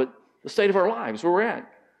wherever, but the state of our lives, where we're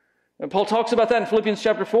at. And Paul talks about that in Philippians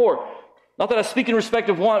chapter 4. Not that I speak in respect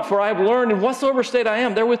of want, for I have learned in whatsoever state I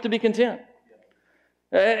am, therewith to be content.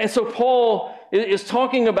 And so Paul is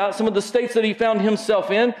talking about some of the states that he found himself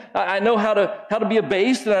in. I know how to be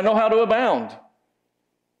abased, and I know how to abound.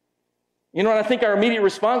 You know what I think our immediate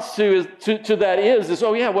response to that is,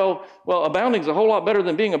 oh yeah, well, abounding is a whole lot better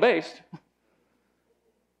than being abased.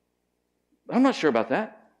 I'm not sure about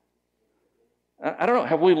that. I don't know.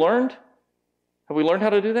 Have we learned? Have we learned how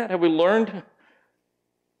to do that? Have we learned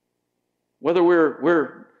whether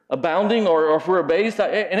we're abounding or if we're abased?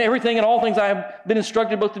 In everything and all things I have been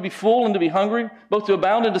instructed both to be full and to be hungry, both to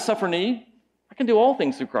abound and to suffer need. can do all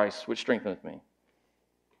things through Christ, which strengtheneth me.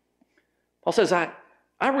 Paul says, I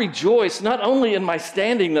rejoice not only in my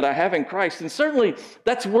standing that I have in Christ, and certainly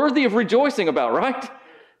that's worthy of rejoicing about, right?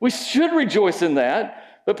 We should rejoice in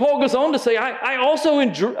that. But Paul goes on to say, I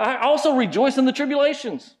also rejoice in the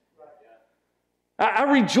tribulations. I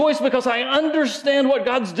rejoice because I understand what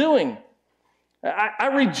God's doing. I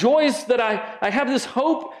rejoice that I have this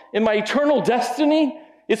hope in my eternal destiny.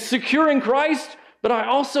 It's secure in Christ, but I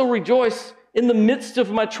also rejoice in the midst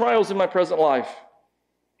of my trials in my present life.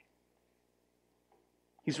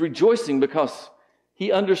 He's rejoicing because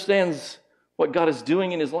he understands what God is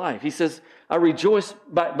doing in his life. He says, I rejoice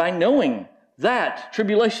by knowing that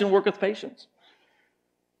tribulation worketh patience.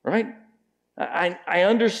 Right? I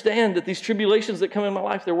understand that these tribulations that come in my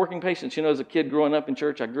life, they're working patience. You know, as a kid growing up in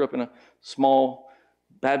church, I grew up in a small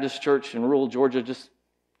Baptist church in rural Georgia, just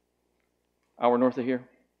an hour north of here.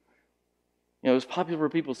 You know, it was popular for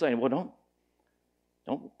people saying, well,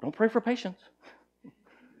 don't pray for patience.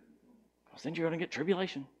 Because then you're going to get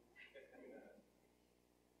tribulation.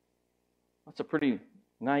 That's a pretty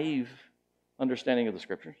naive understanding of the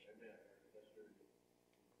Scriptures.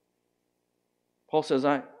 Paul says,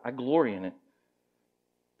 I glory in it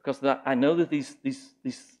because I know that these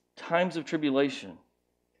times of tribulation,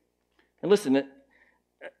 and listen,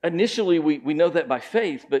 initially we know that by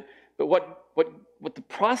faith, but what the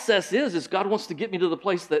process is God wants to get me to the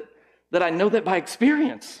place that I know that by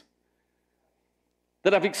experience,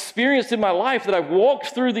 that I've experienced in my life, that I've walked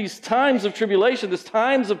through these times of tribulation, these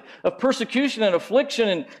times of persecution and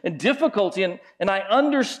affliction and difficulty, and I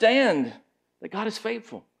understand that God is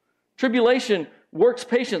faithful. Tribulation works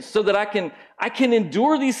patience so that I can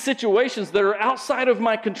endure these situations that are outside of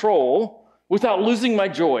my control without losing my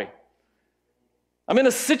joy. I'm in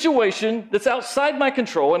a situation that's outside my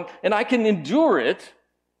control, and I can endure it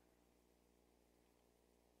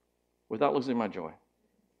without losing my joy.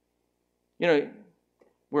 You know,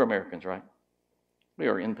 we're Americans, right? We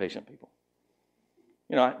are impatient people.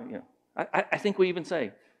 I think we even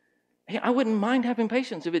say, hey, I wouldn't mind having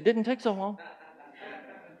patience if it didn't take so long.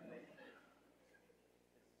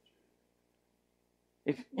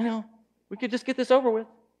 If, we could just get this over with.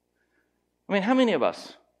 I mean, how many of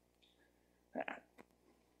us?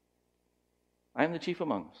 I am the chief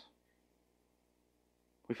among us.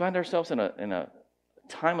 We find ourselves in a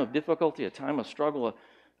time of difficulty, a time of struggle,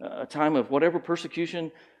 a time of whatever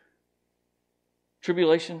persecution,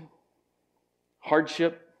 tribulation,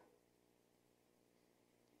 hardship.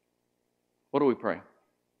 What do we pray?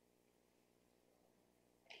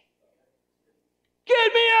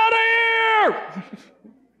 Get me out of here!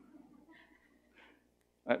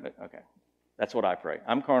 Okay, that's what I pray.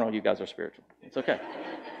 I'm carnal, you guys are spiritual. It's okay.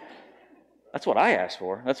 That's what I ask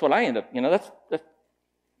for. That's what I end up,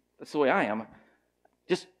 that's the way I am.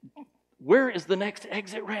 Just, where is the next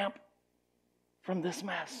exit ramp from this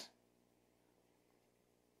mess?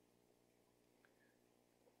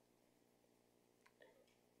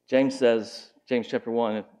 James says, James chapter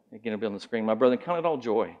 1, again, it'll be on the screen, my brethren, count it all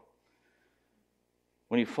joy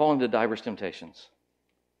when you fall into diverse temptations,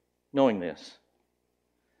 knowing this,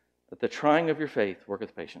 that the trying of your faith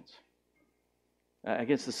worketh patience.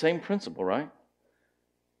 Again, it's the same principle, right?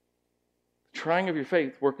 The trying of your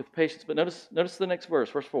faith worketh patience. But notice the next verse,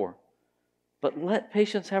 verse 4. But let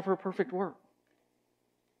patience have her perfect work.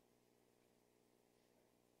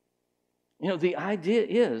 The idea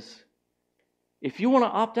is, if you want to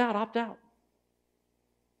opt out, opt out.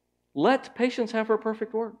 Let patience have her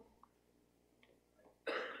perfect work.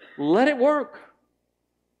 Let it work.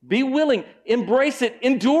 Be willing. Embrace it.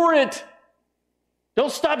 Endure it.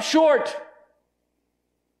 Don't stop short.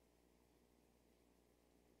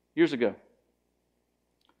 Years ago,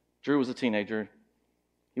 Drew was a teenager.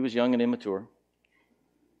 He was young and immature.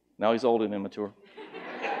 Now he's old and immature.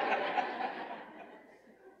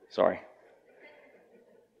 Sorry.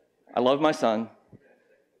 I love my son,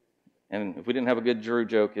 and if we didn't have a good Drew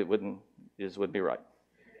joke, it wouldn't be right.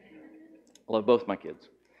 I love both my kids.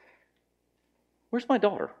 Where's my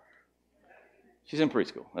daughter? She's in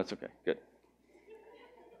preschool. That's okay. Good.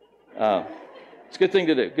 It's a good thing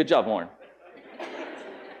to do. Good job, Warren.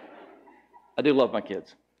 I do love my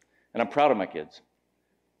kids, and I'm proud of my kids.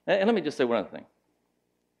 And let me just say one other thing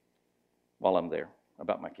while I'm there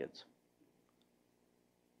about my kids.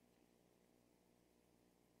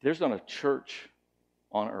 There's not a church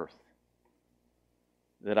on earth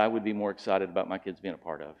that I would be more excited about my kids being a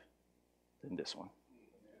part of than this one.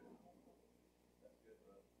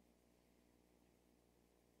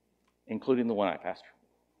 Including the one I pastor.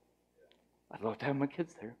 I'd love to have my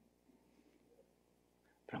kids there.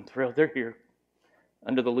 But I'm thrilled they're here,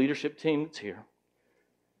 under the leadership team that's here.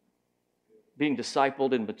 being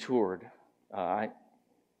discipled and matured, I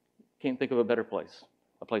can't think of a better place,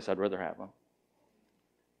 a place I'd rather have them.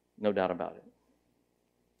 No doubt about it.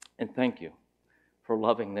 And thank you for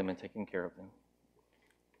loving them and taking care of them.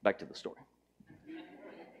 Back to the story.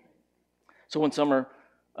 So one summer,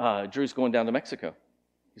 Drew's going down to Mexico.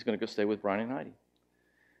 He's going to go stay with Brian and Heidi.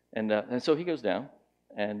 And so he goes down,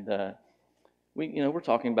 and we're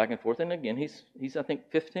talking back and forth. And again, he's I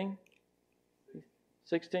think 15,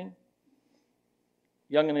 16,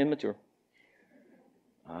 young and immature.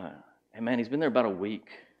 And man, he's been there about a week,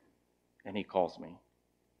 and he calls me.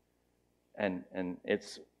 And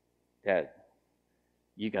it's, Dad,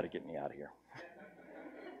 you got to get me out of here.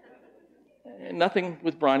 And nothing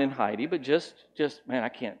with Brian and Heidi, but just man, I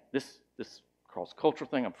can't. This cross-cultural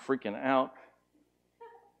thing, I'm freaking out.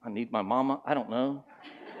 I need my mama. I don't know.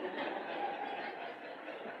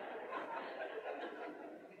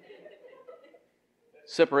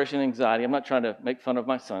 Separation anxiety. I'm not trying to make fun of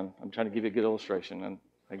my son. I'm trying to give you a good illustration. And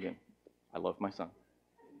again, I love my son.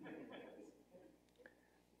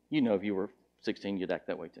 You know, if you were 16, you'd act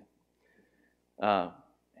that way too. And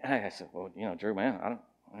I said, well, Drew, man, I don't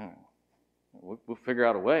we'll figure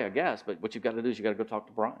out a way, I guess. But what you've got to do is you got to go talk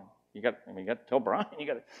to Brian. You got to tell Brian. You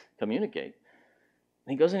got to communicate.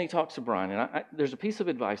 And he goes and he talks to Brian. And there's a piece of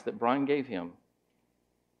advice that Brian gave him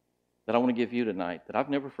that I want to give you tonight that I've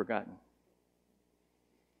never forgotten.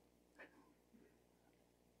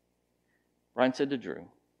 Brian said to Drew,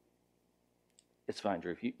 "It's fine,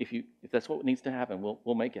 Drew. If that's what needs to happen,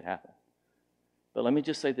 we'll make it happen. But let me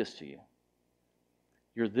just say this to you.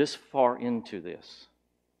 You're this far into this,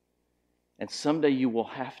 and someday you will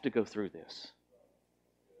have to go through this.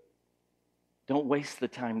 Don't waste the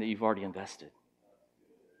time that you've already invested.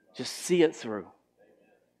 Just see it through.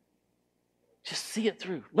 Just see it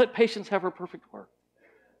through. Let patience have her perfect work."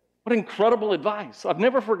 What incredible advice. I've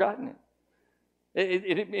never forgotten it.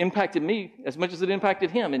 It impacted me as much as it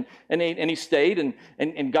impacted him. And he stayed,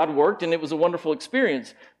 and God worked, and it was a wonderful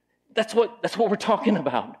experience. That's what we're talking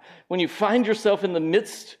about. When you find yourself in the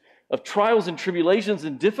midst of trials and tribulations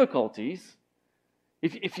and difficulties,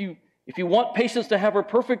 if you want patience to have her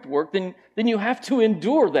perfect work, then you have to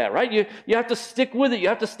endure that, right? You have to stick with it. You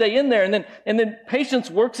have to stay in there. And then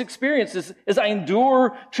patience works experience. As I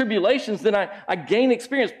endure tribulations, then I gain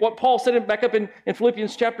experience. What Paul said back up in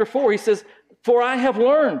Philippians chapter 4, he says, "For I have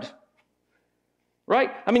learned."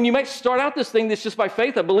 Right? I mean, you might start out this thing that's just by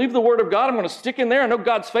faith. I believe the Word of God. I'm going to stick in there. I know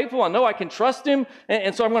God's faithful. I know I can trust Him.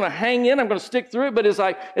 And so I'm going to hang in. I'm going to stick through it. But as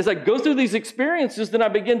I go through these experiences, then I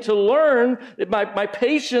begin to learn that my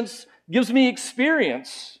patience gives me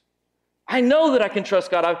experience. I know that I can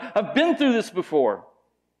trust God. I've been through this before.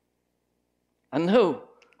 I know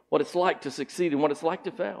what it's like to succeed and what it's like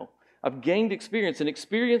to fail. I've gained experience, and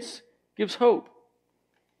experience gives hope.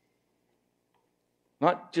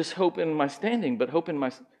 Not just hope in my standing, but hope in my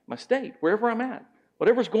state, wherever I'm at,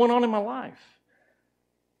 whatever's going on in my life.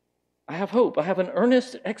 I have hope. I have an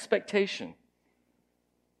earnest expectation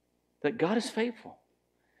that God is faithful.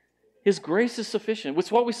 His grace is sufficient.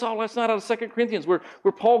 It's what we saw last night out of 2 Corinthians, where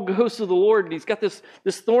Paul goes to the Lord, and he's got this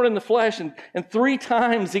thorn in the flesh, and 3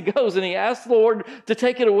 times he goes and he asks the Lord to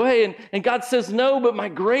take it away, and God says, "No, but my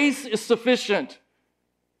grace is sufficient.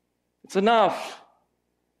 It's enough."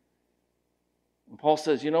 And Paul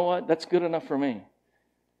says, "You know what? That's good enough for me,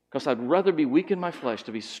 because I'd rather be weak in my flesh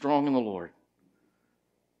to be strong in the Lord.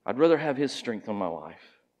 I'd rather have His strength on my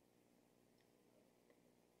life."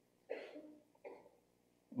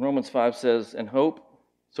 Romans 5 says, "And hope,"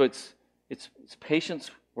 so it's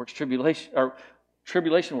patience works tribulation, or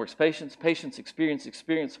tribulation works patience, patience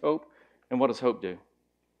experience hope. And what does hope do?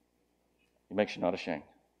 It makes you not ashamed.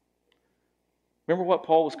 Remember what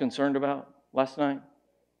Paul was concerned about last night?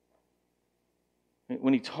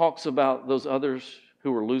 When he talks about those others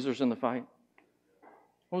who were losers in the fight,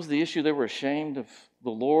 what was the issue? They were ashamed of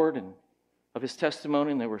the Lord and of His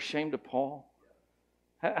testimony, and they were ashamed of Paul.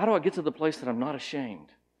 How do I get to the place that I'm not ashamed?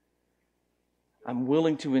 I'm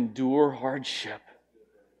willing to endure hardship.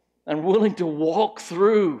 I'm willing to walk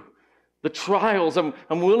through the trials. I'm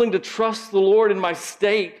willing to trust the Lord in my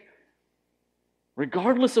state,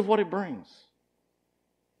 regardless of what it brings.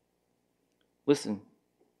 Listen.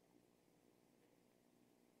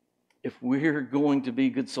 If we're going to be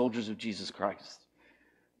good soldiers of Jesus Christ,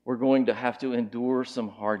 we're going to have to endure some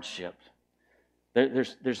hardship.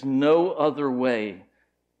 There's no other way.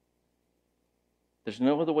 There's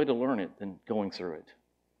no other way to learn it than going through it.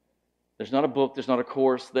 There's not a book. There's not a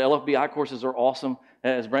course. The LFBI courses are awesome.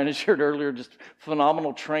 As Brandon shared earlier, just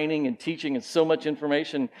phenomenal training and teaching and so much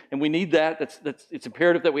information. And we need that. It's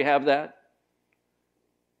imperative that we have that.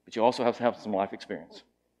 But you also have to have some life experience.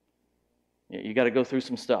 You got to go through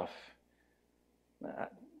some stuff.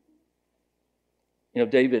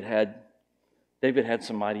 David had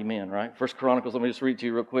some mighty men, right? First Chronicles, let me just read to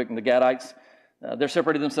you real quick. And the Gadites, they're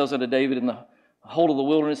separating themselves out of David in the hold of the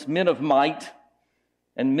wilderness, men of might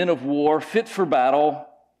and men of war, fit for battle,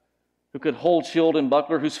 who could hold shield and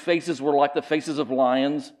buckler, whose faces were like the faces of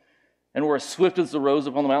lions, and were as swift as the roes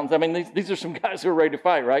upon the mountains. I mean, these are some guys who are ready to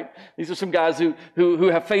fight, right? These are some guys who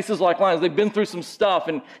have faces like lions. They've been through some stuff.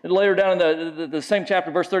 And later down in the same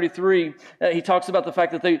chapter, verse 33, he talks about the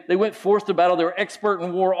fact that they went forth to battle. They were expert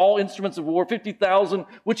in war, all instruments of war, 50,000,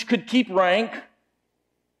 which could keep rank.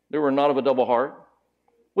 They were not of a double heart.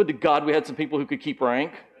 Would to God we had some people who could keep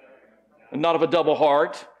rank and not of a double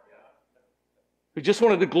heart, who just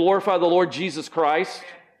wanted to glorify the Lord Jesus Christ,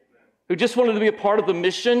 who just wanted to be a part of the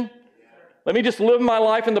mission. Let me just live my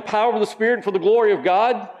life in the power of the Spirit and for the glory of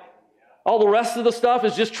God. All the rest of the stuff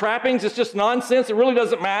is just trappings. It's just nonsense. It really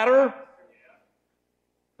doesn't matter. It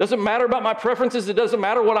doesn't matter about my preferences. It doesn't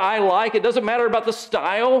matter what I like. It doesn't matter about the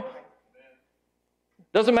style.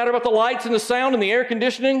 It doesn't matter about the lights and the sound and the air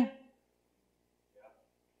conditioning.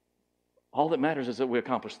 All that matters is that we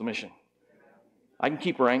accomplish the mission. I can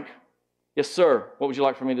keep rank. Yes, sir. What would you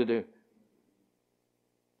like for me to do?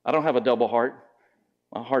 I don't have a double heart.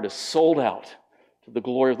 My heart is sold out to the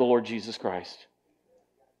glory of the Lord Jesus Christ.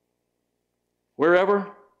 Wherever,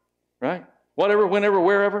 right? Whatever, whenever,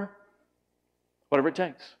 wherever. Whatever it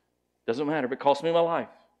takes. Doesn't matter if it costs me my life.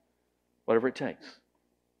 Whatever it takes.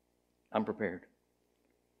 I'm prepared.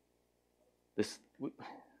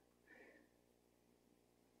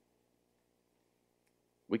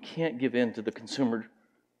 We can't give in to the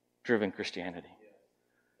consumer-driven Christianity.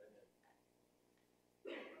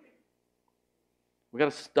 We got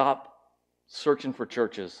to stop searching for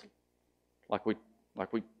churches like we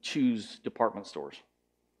choose department stores.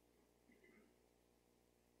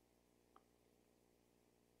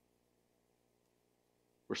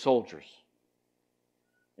 We're soldiers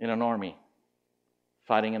in an army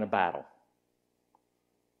fighting in a battle.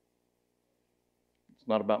 It's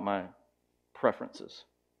not about my preferences.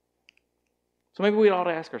 So maybe we ought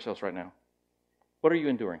to ask ourselves right now, what are you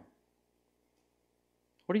enduring?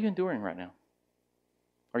 What are you enduring right now?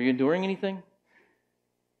 Are you enduring anything?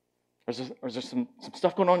 Or is there some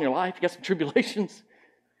stuff going on in your life? You got some tribulations?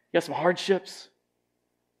 You got some hardships?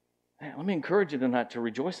 Man, let me encourage you tonight to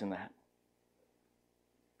rejoice in that.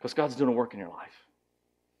 Because God's doing a work in your life.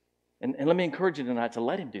 And let me encourage you tonight to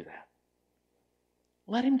let Him do that.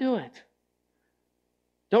 Let Him do it.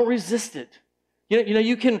 Don't resist it.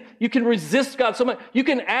 You can resist God so much. You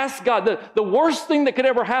can ask God. The worst thing that could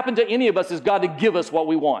ever happen to any of us is God to give us what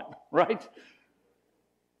we want, right?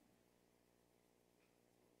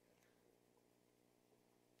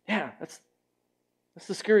 Yeah, that's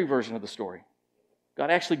the scary version of the story.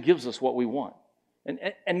 God actually gives us what we want.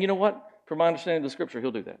 And you know what? From my understanding of the Scripture,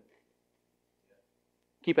 He'll do that.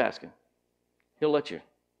 Keep asking. He'll let you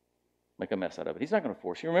make a mess out of it. He's not going to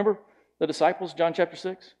force you. Remember the disciples, John chapter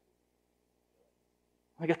 6?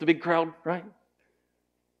 I got the big crowd, right?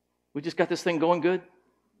 We just got this thing going good.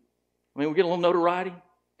 I mean, we're getting a little notoriety,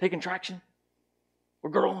 taking traction.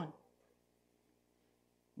 We're growing.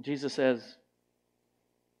 And Jesus says,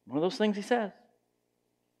 one of those things He says,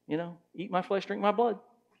 eat my flesh, drink my blood.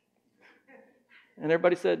 And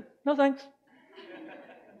everybody said, no thanks.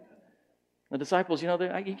 The disciples,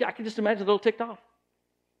 I can just imagine they're a little ticked off,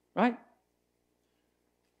 right?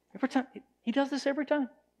 Every time. He does this every time.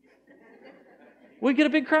 We get a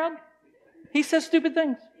big crowd. He says stupid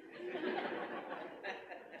things.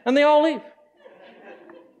 And they all leave.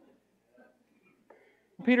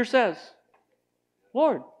 And Peter says,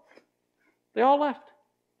 Lord, they all left.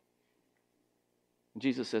 And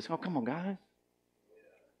Jesus says, oh, come on, guys.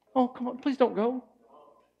 Oh, come on. Please don't go.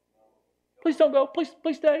 Please don't go. Please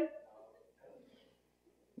stay.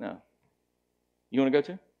 No. You want to go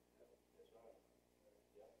too?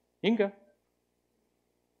 You can go.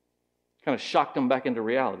 Kind of shocked them back into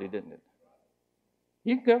reality, didn't it?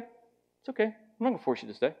 You can go. It's okay. I'm not going to force you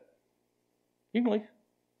to stay. You can leave.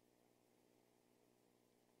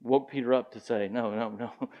 Woke Peter up to say,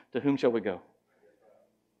 no. To whom shall we go?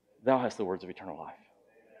 Thou hast the words of eternal life.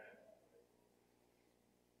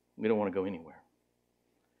 We don't want to go anywhere.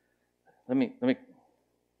 Let me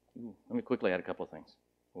quickly add a couple of things.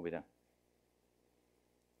 We'll be done.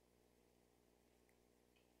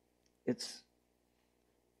 It's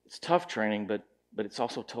tough training, but it's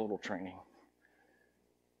also total training.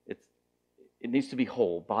 It needs to be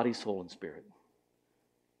whole, body, soul, and spirit.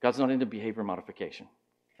 God's not into behavior modification,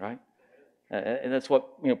 right? And that's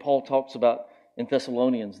what Paul talks about in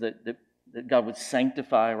Thessalonians, that God would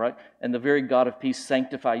sanctify, right? And the very God of peace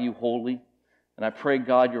sanctify you wholly. And I pray,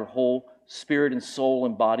 God, your whole spirit and soul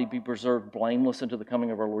and body be preserved blameless unto the coming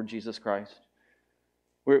of our Lord Jesus Christ.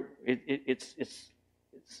 It's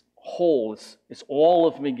whole. It's all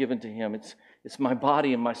of me given to him. It's my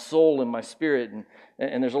body and my soul and my spirit.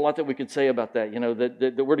 And there's a lot that we could say about that. You know,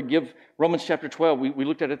 that we're to give, Romans chapter 12, we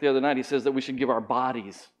looked at it the other night. He says that we should give our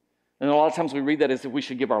bodies. And a lot of times we read that as if we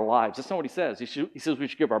should give our lives. That's not what he says. He says we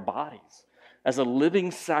should give our bodies as a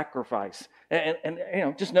living sacrifice. And you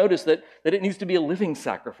know, just notice that it needs to be a living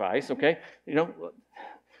sacrifice, okay? You know,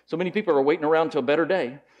 so many people are waiting around till a better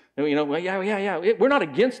day. You know, well, yeah. We're not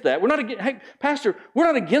against that. We're not against, hey, Pastor, we're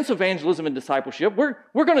not against evangelism and discipleship. We're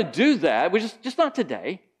going to do that. We're just not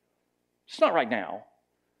today. Just not right now.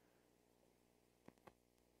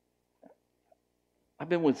 I've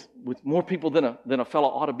been with more people than a fellow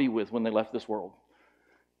ought to be with when they left this world.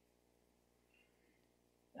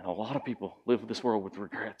 And a lot of people live this world with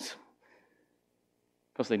regrets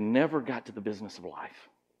because they never got to the business of life.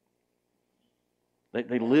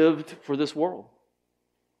 They lived for this world.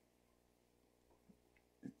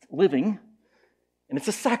 It's living, and it's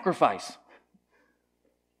a sacrifice.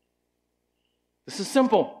 This is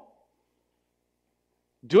simple.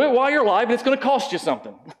 Do it while you're alive, and it's going to cost you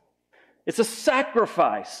something. It's a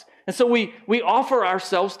sacrifice. And so we offer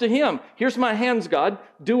ourselves to him. Here's my hands, God.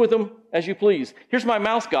 Do with them as you please. Here's my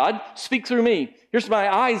mouth, God. Speak through me. Here's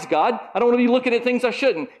my eyes, God. I don't want to be looking at things I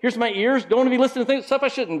shouldn't. Here's my ears. Don't want to be listening to stuff I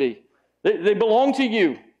shouldn't be. They belong to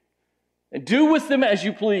you. And do with them as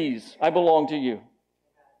you please. I belong to you.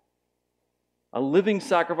 A living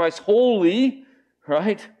sacrifice, holy,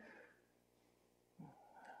 right?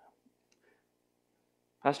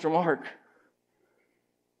 Pastor Mark,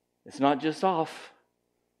 it's not just off,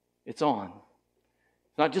 it's on.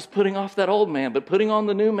 It's not just putting off that old man, but putting on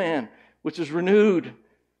the new man, which is renewed,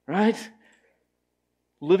 right?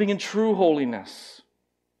 Living in true holiness.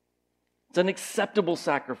 It's an acceptable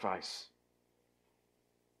sacrifice.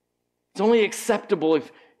 It's only acceptable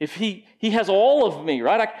if he has all of me,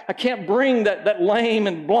 right? I can't bring that lame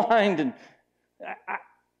and blind. And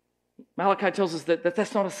Malachi tells us that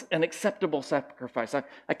that's not an acceptable sacrifice.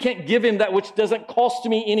 I can't give him that which doesn't cost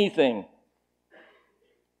me anything.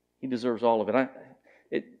 He deserves all of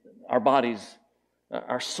it. Our bodies,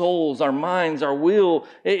 our souls, our minds, our will,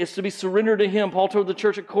 it's to be surrendered to him. Paul told the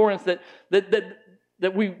church at Corinth that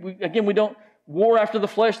we don't war after the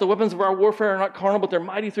flesh. The weapons of our warfare are not carnal, but they're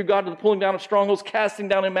mighty through God to the pulling down of strongholds, casting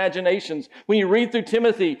down imaginations. When you read through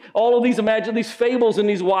Timothy, all of these fables and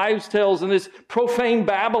these wives' tales and this profane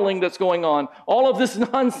babbling that's going on, all of this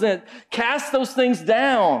nonsense, cast those things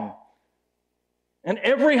down. And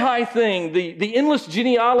every high thing, the endless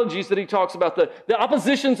genealogies that he talks about, the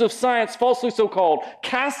oppositions of science, falsely so called,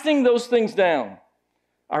 casting those things down.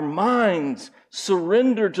 Our minds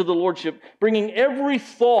surrendered to the Lordship, bringing every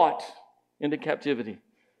thought into captivity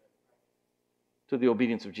to the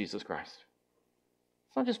obedience of Jesus Christ.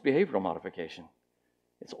 It's not just behavioral modification.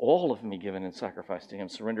 It's all of me given in sacrifice to him,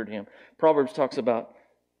 surrendered to him. Proverbs talks about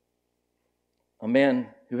a man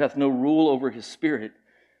who hath no rule over his spirit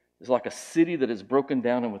is like a city that is broken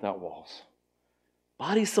down and without walls.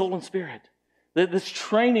 Body, soul, and spirit. This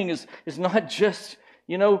training is not just,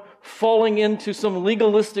 falling into some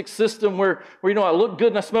legalistic system where I look good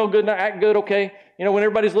and I smell good and I act good, okay. When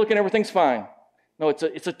everybody's looking, everything's fine. No,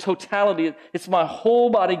 it's a totality. It's my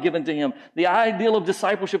whole body given to him. The ideal of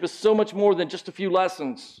discipleship is so much more than just a few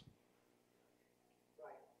lessons.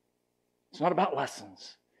 It's not about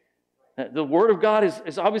lessons. The Word of God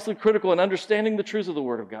is obviously critical, and understanding the truths of the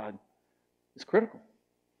Word of God is critical.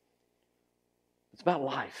 It's about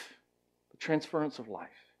life, the transference of life.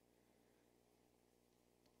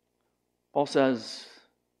 Paul says,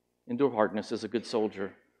 endure hardness as a good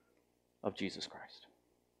soldier of Jesus Christ.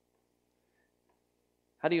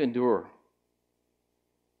 How do you endure?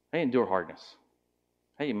 How do you endure hardness?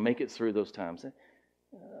 How do you make it through those times?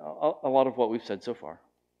 A lot of what we've said so far.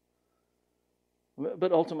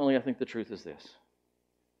 But ultimately, I think the truth is this.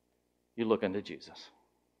 You look unto Jesus.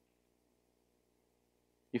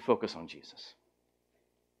 You focus on Jesus.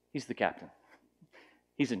 He's the captain.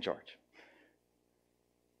 He's in charge.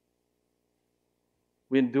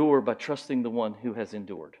 We endure by trusting the one who has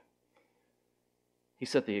endured. He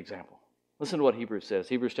set the example. Listen to what Hebrews says.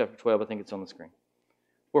 Hebrews chapter 12, I think it's on the screen.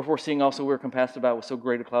 Wherefore, seeing also we are compassed about with so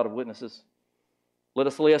great a cloud of witnesses, let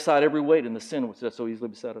us lay aside every weight and the sin which doth so easily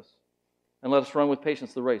beset us, and let us run with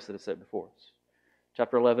patience the race that is set before us.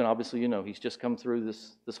 Chapter 11, obviously he's just come through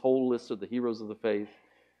this whole list of the heroes of the faith.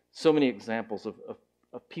 So many examples of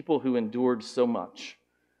people who endured so much,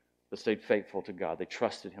 but stayed faithful to God. They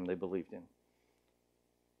trusted him. They believed him.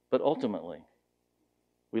 But ultimately,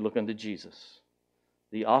 we look unto Jesus,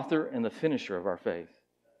 the author and the finisher of our faith,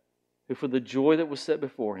 who for the joy that was set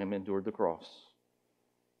before him endured the cross,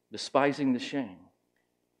 despising the shame,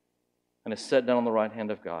 and is set down on the right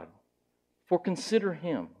hand of God. For consider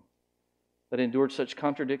him that endured such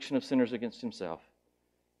contradiction of sinners against himself,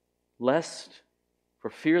 lest, for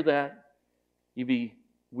fear that you be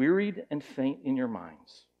wearied and faint in your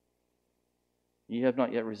minds, ye have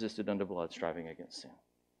not yet resisted unto blood, striving against sin.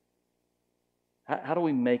 How do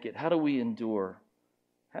we make it? How do we endure?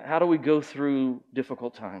 How do we go through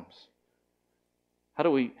difficult times? How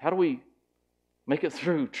do we make it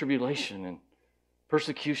through tribulation and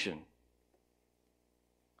persecution?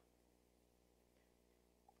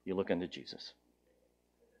 You look unto Jesus.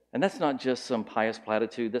 And that's not just some pious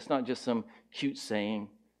platitude. That's not just some cute saying.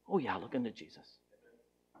 Oh yeah, look unto Jesus.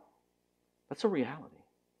 That's a reality.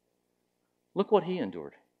 Look what he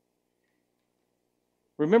endured.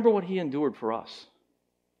 Remember what he endured for us.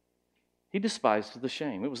 He despised the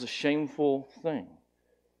shame. It was a shameful thing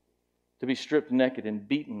to be stripped naked and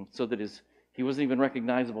beaten so that he wasn't even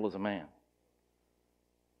recognizable as a man.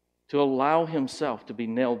 To allow himself to be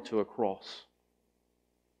nailed to a cross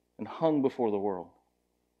and hung before the world.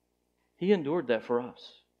 He endured that for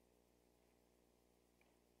us.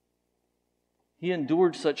 He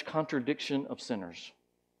endured such contradiction of sinners.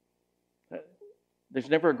 There's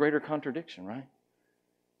never a greater contradiction, right?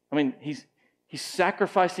 I mean, he's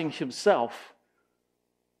sacrificing himself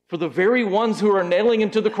for the very ones who are nailing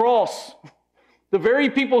him to the cross. The very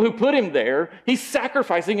people who put him there, he's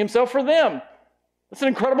sacrificing himself for them. That's an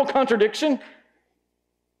incredible contradiction.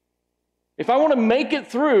 If I want to make it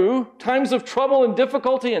through times of trouble and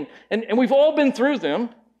difficulty, and we've all been through them,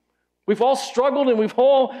 we've all struggled and we've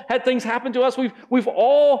all had things happen to us, we've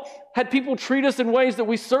all had people treat us in ways that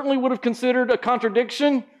we certainly would have considered a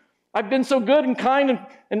contradiction. I've been so good and kind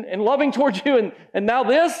and loving towards you, and now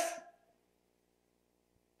this?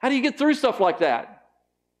 How do you get through stuff like that?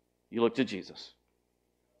 You look to Jesus.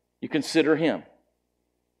 You consider him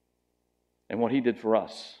and what he did for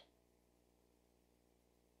us.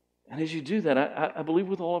 And as you do that, I believe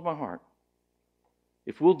with all of my heart,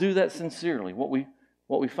 if we'll do that sincerely, what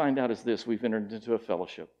we find out is this: we've entered into a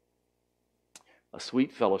fellowship, a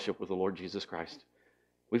sweet fellowship with the Lord Jesus Christ.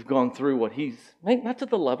 We've gone through what he's, not to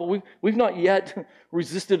the level, we've not yet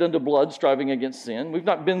resisted unto blood, striving against sin. We've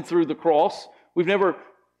not been through the cross. We've never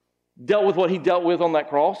dealt with what he dealt with on that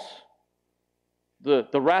cross. The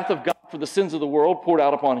wrath of God for the sins of the world poured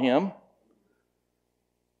out upon him.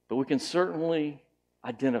 But we can certainly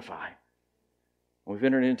identify. We've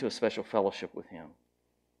entered into a special fellowship with him.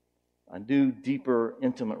 A new, deeper,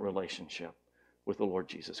 intimate relationship with the Lord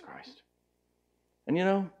Jesus Christ. And you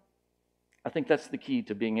know, I think that's the key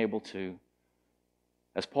to being able to,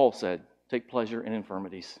 as Paul said, take pleasure in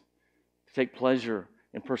infirmities, take pleasure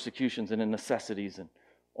in persecutions and in necessities and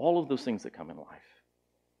all of those things that come in life.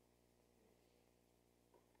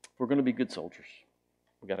 If we're going to be good soldiers,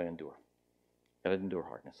 we've got to endure. We've got to endure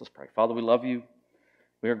hardness. Let's pray. Father, we love you.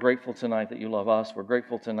 We are grateful tonight that you love us. We're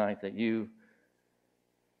grateful tonight that you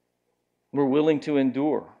were willing to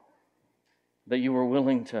endure, that you were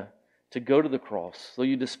willing to go to the cross. Though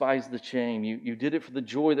you despised the shame, you did it for the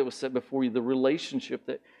joy that was set before you, the relationship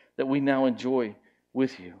that we now enjoy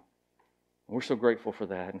with you. And we're so grateful for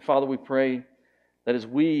that. And Father, we pray that as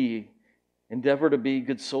we endeavor to be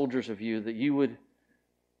good soldiers of you, that you would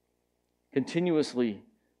continuously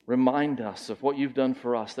remind us of what you've done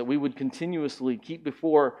for us, that we would continuously keep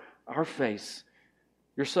before our face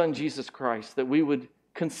your Son, Jesus Christ, that we would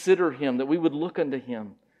consider him, that we would look unto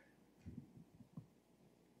him.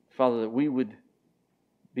 Father, that we would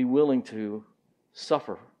be willing to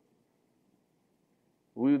suffer.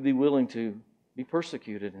 We would be willing to be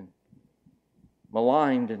persecuted and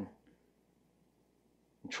maligned and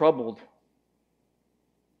troubled,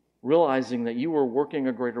 realizing that you are working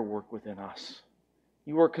a greater work within us.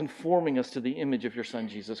 You are conforming us to the image of your Son,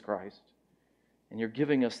 Jesus Christ. And you're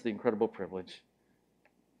giving us the incredible privilege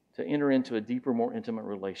to enter into a deeper, more intimate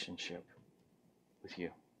relationship with you.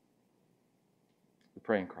 We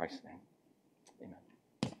pray in Christ's name.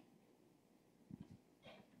 Amen.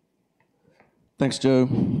 Thanks, Joe.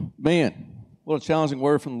 Man, what a challenging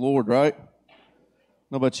word from the Lord, right? I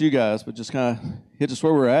don't know about you guys, but just kind of hit us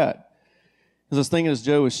where we're at. As I was thinking as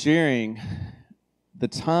Joe was sharing, the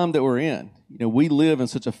time that we're in, you know, we live in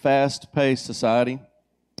such a fast-paced society,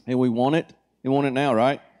 and we want it. We want it now,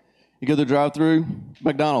 right? You go to the drive-through,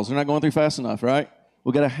 McDonald's, they're not going through fast enough, right?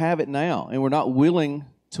 We've got to have it now, and we're not willing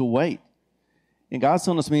to wait. And God's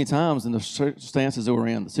telling us many times in the circumstances that we're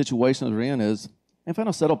in, the situation that we're in is, and find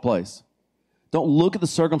a settled place. Don't look at the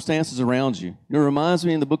circumstances around you. It reminds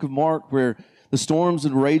me in the book of Mark where the storms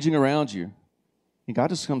are raging around you. And God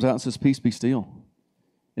just comes out and says, peace, be still.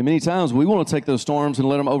 And many times we want to take those storms and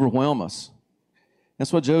let them overwhelm us.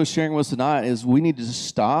 That's what Joe is sharing with us tonight, is we need to just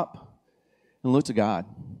stop and look to God.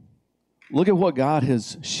 Look at what God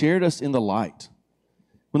has shared us in the light.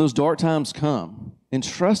 When those dark times come, and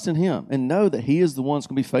trust in Him and know that He is the one that's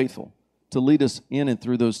going to be faithful to lead us in and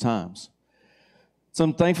through those times. So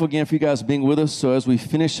I'm thankful again for you guys being with us. So as we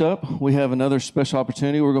finish up, we have another special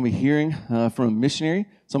opportunity. We're going to be hearing from a missionary.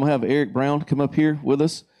 So I'm going to have Eric Brown come up here with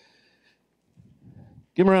us.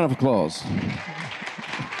 Give him a round of applause.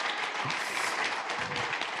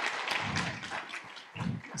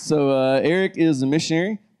 So Eric is a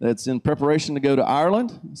missionary that's in preparation to go to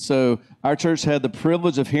Ireland. So our church had the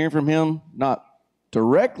privilege of hearing from him, not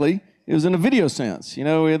directly, it was in a video sense. You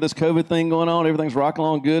know, we had this COVID thing going on, everything's rocking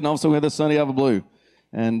along good, and all of a sudden we had this Sunday out of blue.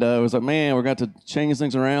 And it was like, man, we're going to have to change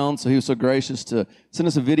things around. So he was so gracious to send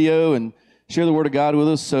us a video and share the Word of God with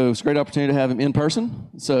us. So it's a great opportunity to have him in person.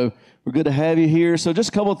 So we're good to have you here. So just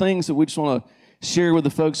a couple of things that we just want to share with the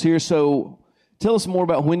folks here. So tell us more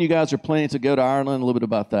about when you guys are planning to go to Ireland, a little bit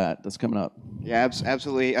about that's coming up. Yeah,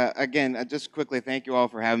 absolutely. Again, just quickly, thank you all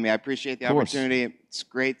for having me. I appreciate the opportunity. It's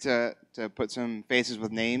great to put some faces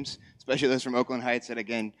with names, especially those from Oakland Heights that,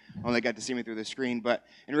 again, only got to see me through the screen. But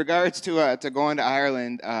in regards to going to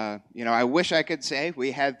Ireland, I wish I could say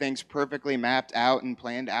we had things perfectly mapped out and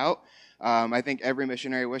planned out. I think every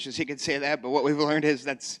missionary wishes he could say that, but what we've learned is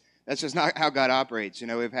that's just not how God operates. You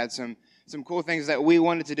know, we've had some cool things that we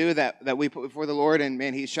wanted to do that we put before the Lord, and,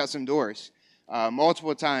 man, He shut some doors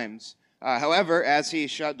multiple times. However, as He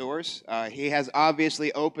shut doors, He has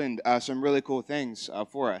obviously opened some really cool things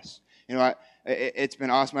for us. You know, it's been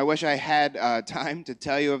awesome. I wish I had time to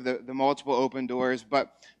tell you of the multiple open doors,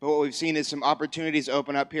 but what we've seen is some opportunities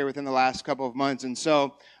open up here within the last couple of months. And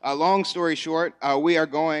so, long story short, we are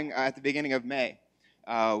going at the beginning of May.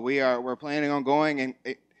 We're planning on going, and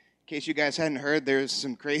in case you guys hadn't heard, there's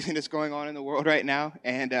some craziness going on in the world right now,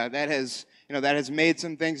 and that has made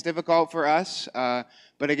some things difficult for us.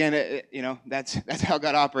 But again, that's how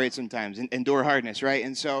God operates sometimes, endure hardness, right?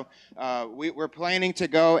 And so we're planning to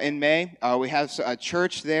go in May. We have a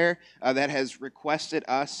church there that has requested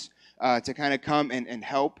us to kind of come and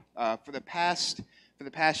help. For the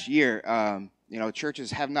past year,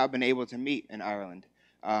 churches have not been able to meet in Ireland.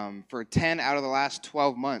 For 10 out of the last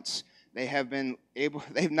 12 months,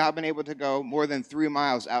 they've not been able to go more than 3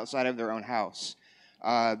 miles outside of their own house.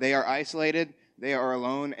 They are isolated. They are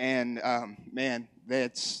alone, and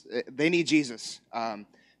they need Jesus.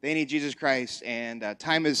 They need Jesus Christ, and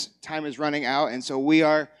time is running out, and so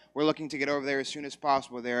we're looking to get over there as soon as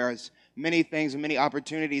possible. There are many things and many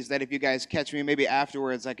opportunities that if you guys catch me maybe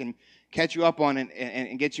afterwards, I can catch you up on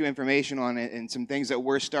and get you information on it, and some things that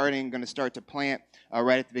we're going to start to plant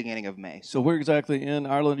right at the beginning of May. So where exactly in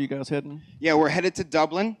Ireland are you guys heading? Yeah, we're headed to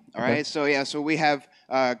Dublin. All okay. right. So we have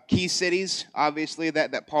key cities, obviously,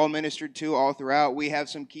 that Paul ministered to all throughout. We have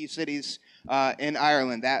some key cities in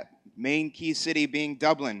Ireland. That main key city being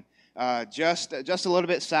Dublin. Just a little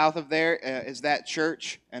bit south of there is that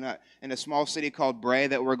church in a small city called Bray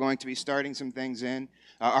that we're going to be starting some things in.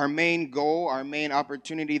 Our main goal, our main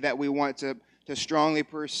opportunity that we want to strongly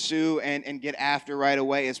pursue and get after right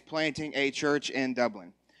away is planting a church in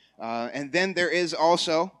Dublin. And then there is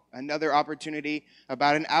also another opportunity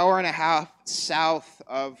about an hour and a half south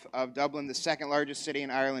of Dublin. The second largest city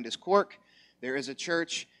in Ireland is Cork. There is a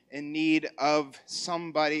church in need of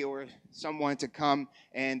somebody or someone to come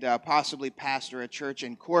and possibly pastor a church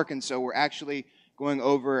in Cork. And so we're actually going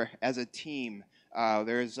over as a team.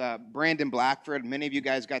 There's Brandon Blackford. Many of you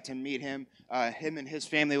guys got to meet him. Him and his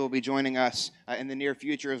family will be joining us in the near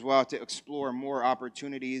future as well to explore more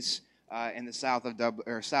opportunities in the south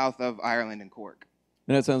of Ireland and Cork.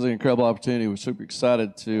 And that sounds like an incredible opportunity. We're super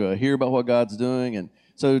excited to hear about what God's doing. And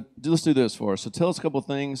so let's do this for us. So tell us a couple of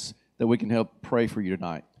things that we can help pray for you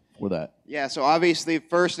tonight with that. Yeah, so obviously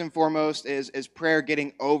first and foremost is prayer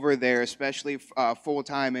getting over there, especially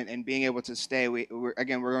full-time and being able to stay. We're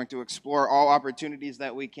going to explore all opportunities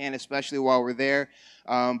that we can, especially while we're there.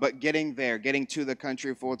 But getting to the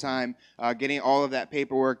country full-time, getting all of that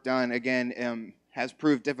paperwork done, again, has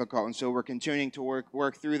proved difficult, and so we're continuing to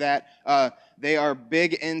work through that. They are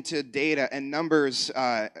big into data and numbers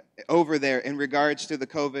over there in regards to the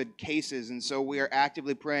COVID cases, and so we are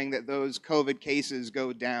actively praying that those COVID cases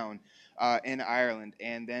go down in Ireland.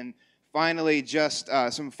 And then finally, just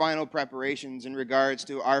some final preparations in regards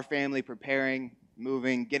to our family preparing,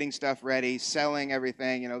 moving, getting stuff ready, selling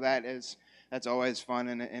everything. That's always fun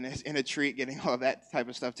and a treat getting all of that type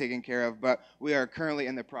of stuff taken care of. But we are currently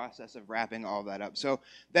in the process of wrapping all of that up. So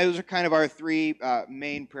those are kind of our three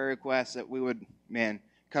main prayer requests that we would,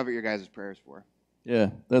 covet your guys' prayers for.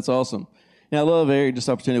 Yeah, that's awesome. Yeah, I love Eric, just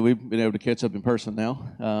the opportunity. We've been able to catch up in person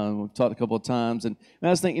now. We've talked a couple of times. And I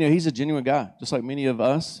just think, he's a genuine guy, just like many of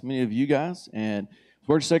us, many of you guys. And he's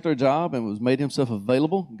worked a secular job and was made himself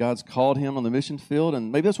available. God's called him on the mission field.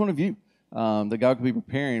 And maybe that's one of you that God could be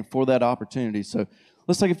preparing for that opportunity. So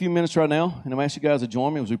let's take a few minutes right now. And I'm asking you guys to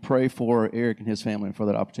join me as we pray for Eric and his family and for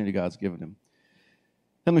that opportunity God's given him.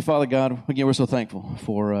 Heavenly Father, God, again, we're so thankful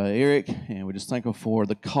for Eric. And we're just thankful for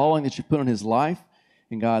the calling that you put on his life.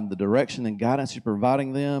 And God, the direction and guidance you're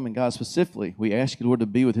providing them. And God, specifically, we ask you, Lord, to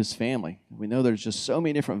be with his family. We know there's just so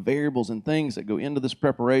many different variables and things that go into this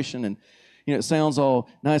preparation. And, it sounds all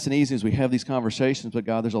nice and easy as we have these conversations. But,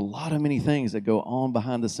 God, there's a lot of many things that go on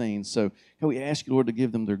behind the scenes. So, God, we ask you, Lord, to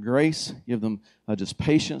give them their grace, give them just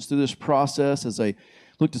patience through this process as they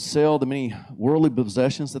look to sell the many worldly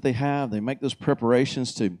possessions that they have. They make those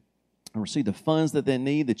preparations to receive the funds that they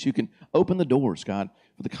need, that you can open the doors, God,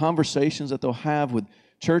 for the conversations that they'll have with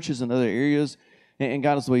churches and other areas. And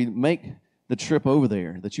God, as we make the trip over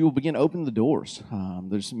there, that you will begin opening the doors.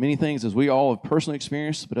 There's many things, as we all have personally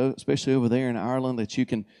experienced, but especially over there in Ireland, that you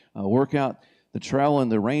can work out the travel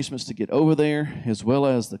and the arrangements to get over there, as well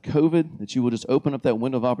as the COVID, that you will just open up that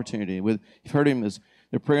window of opportunity. You've heard him as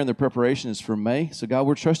their prayer and their preparation is for May. So God,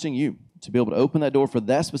 we're trusting you to be able to open that door for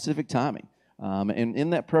that specific timing. And in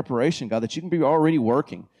that preparation, God, that you can be already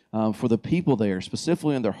working for the people there,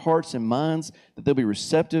 specifically in their hearts and minds, that they'll be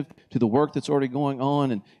receptive to the work that's already going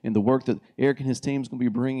on and the work that Eric and his team is going to be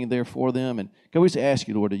bringing there for them. And God, we just ask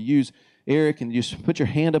you, Lord, to use Eric and just put your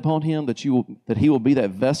hand upon him, that he will be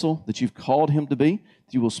that vessel that you've called him to be,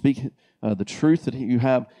 that you will speak the truth that you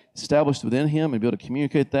have established within him and be able to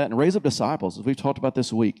communicate that and raise up disciples, as we've talked about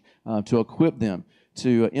this week, to equip them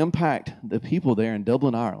to impact the people there in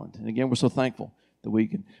Dublin, Ireland. And again, we're so thankful that we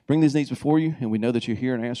can bring these needs before you, and we know that you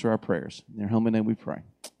hear and answer our prayers. In your humble name we pray.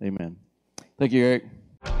 Amen. Thank you, Eric.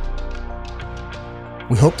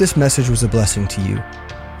 We hope this message was a blessing to you.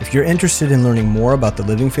 If you're interested in learning more about the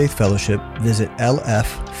Living Faith Fellowship, visit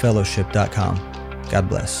lffellowship.com. God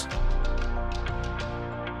bless.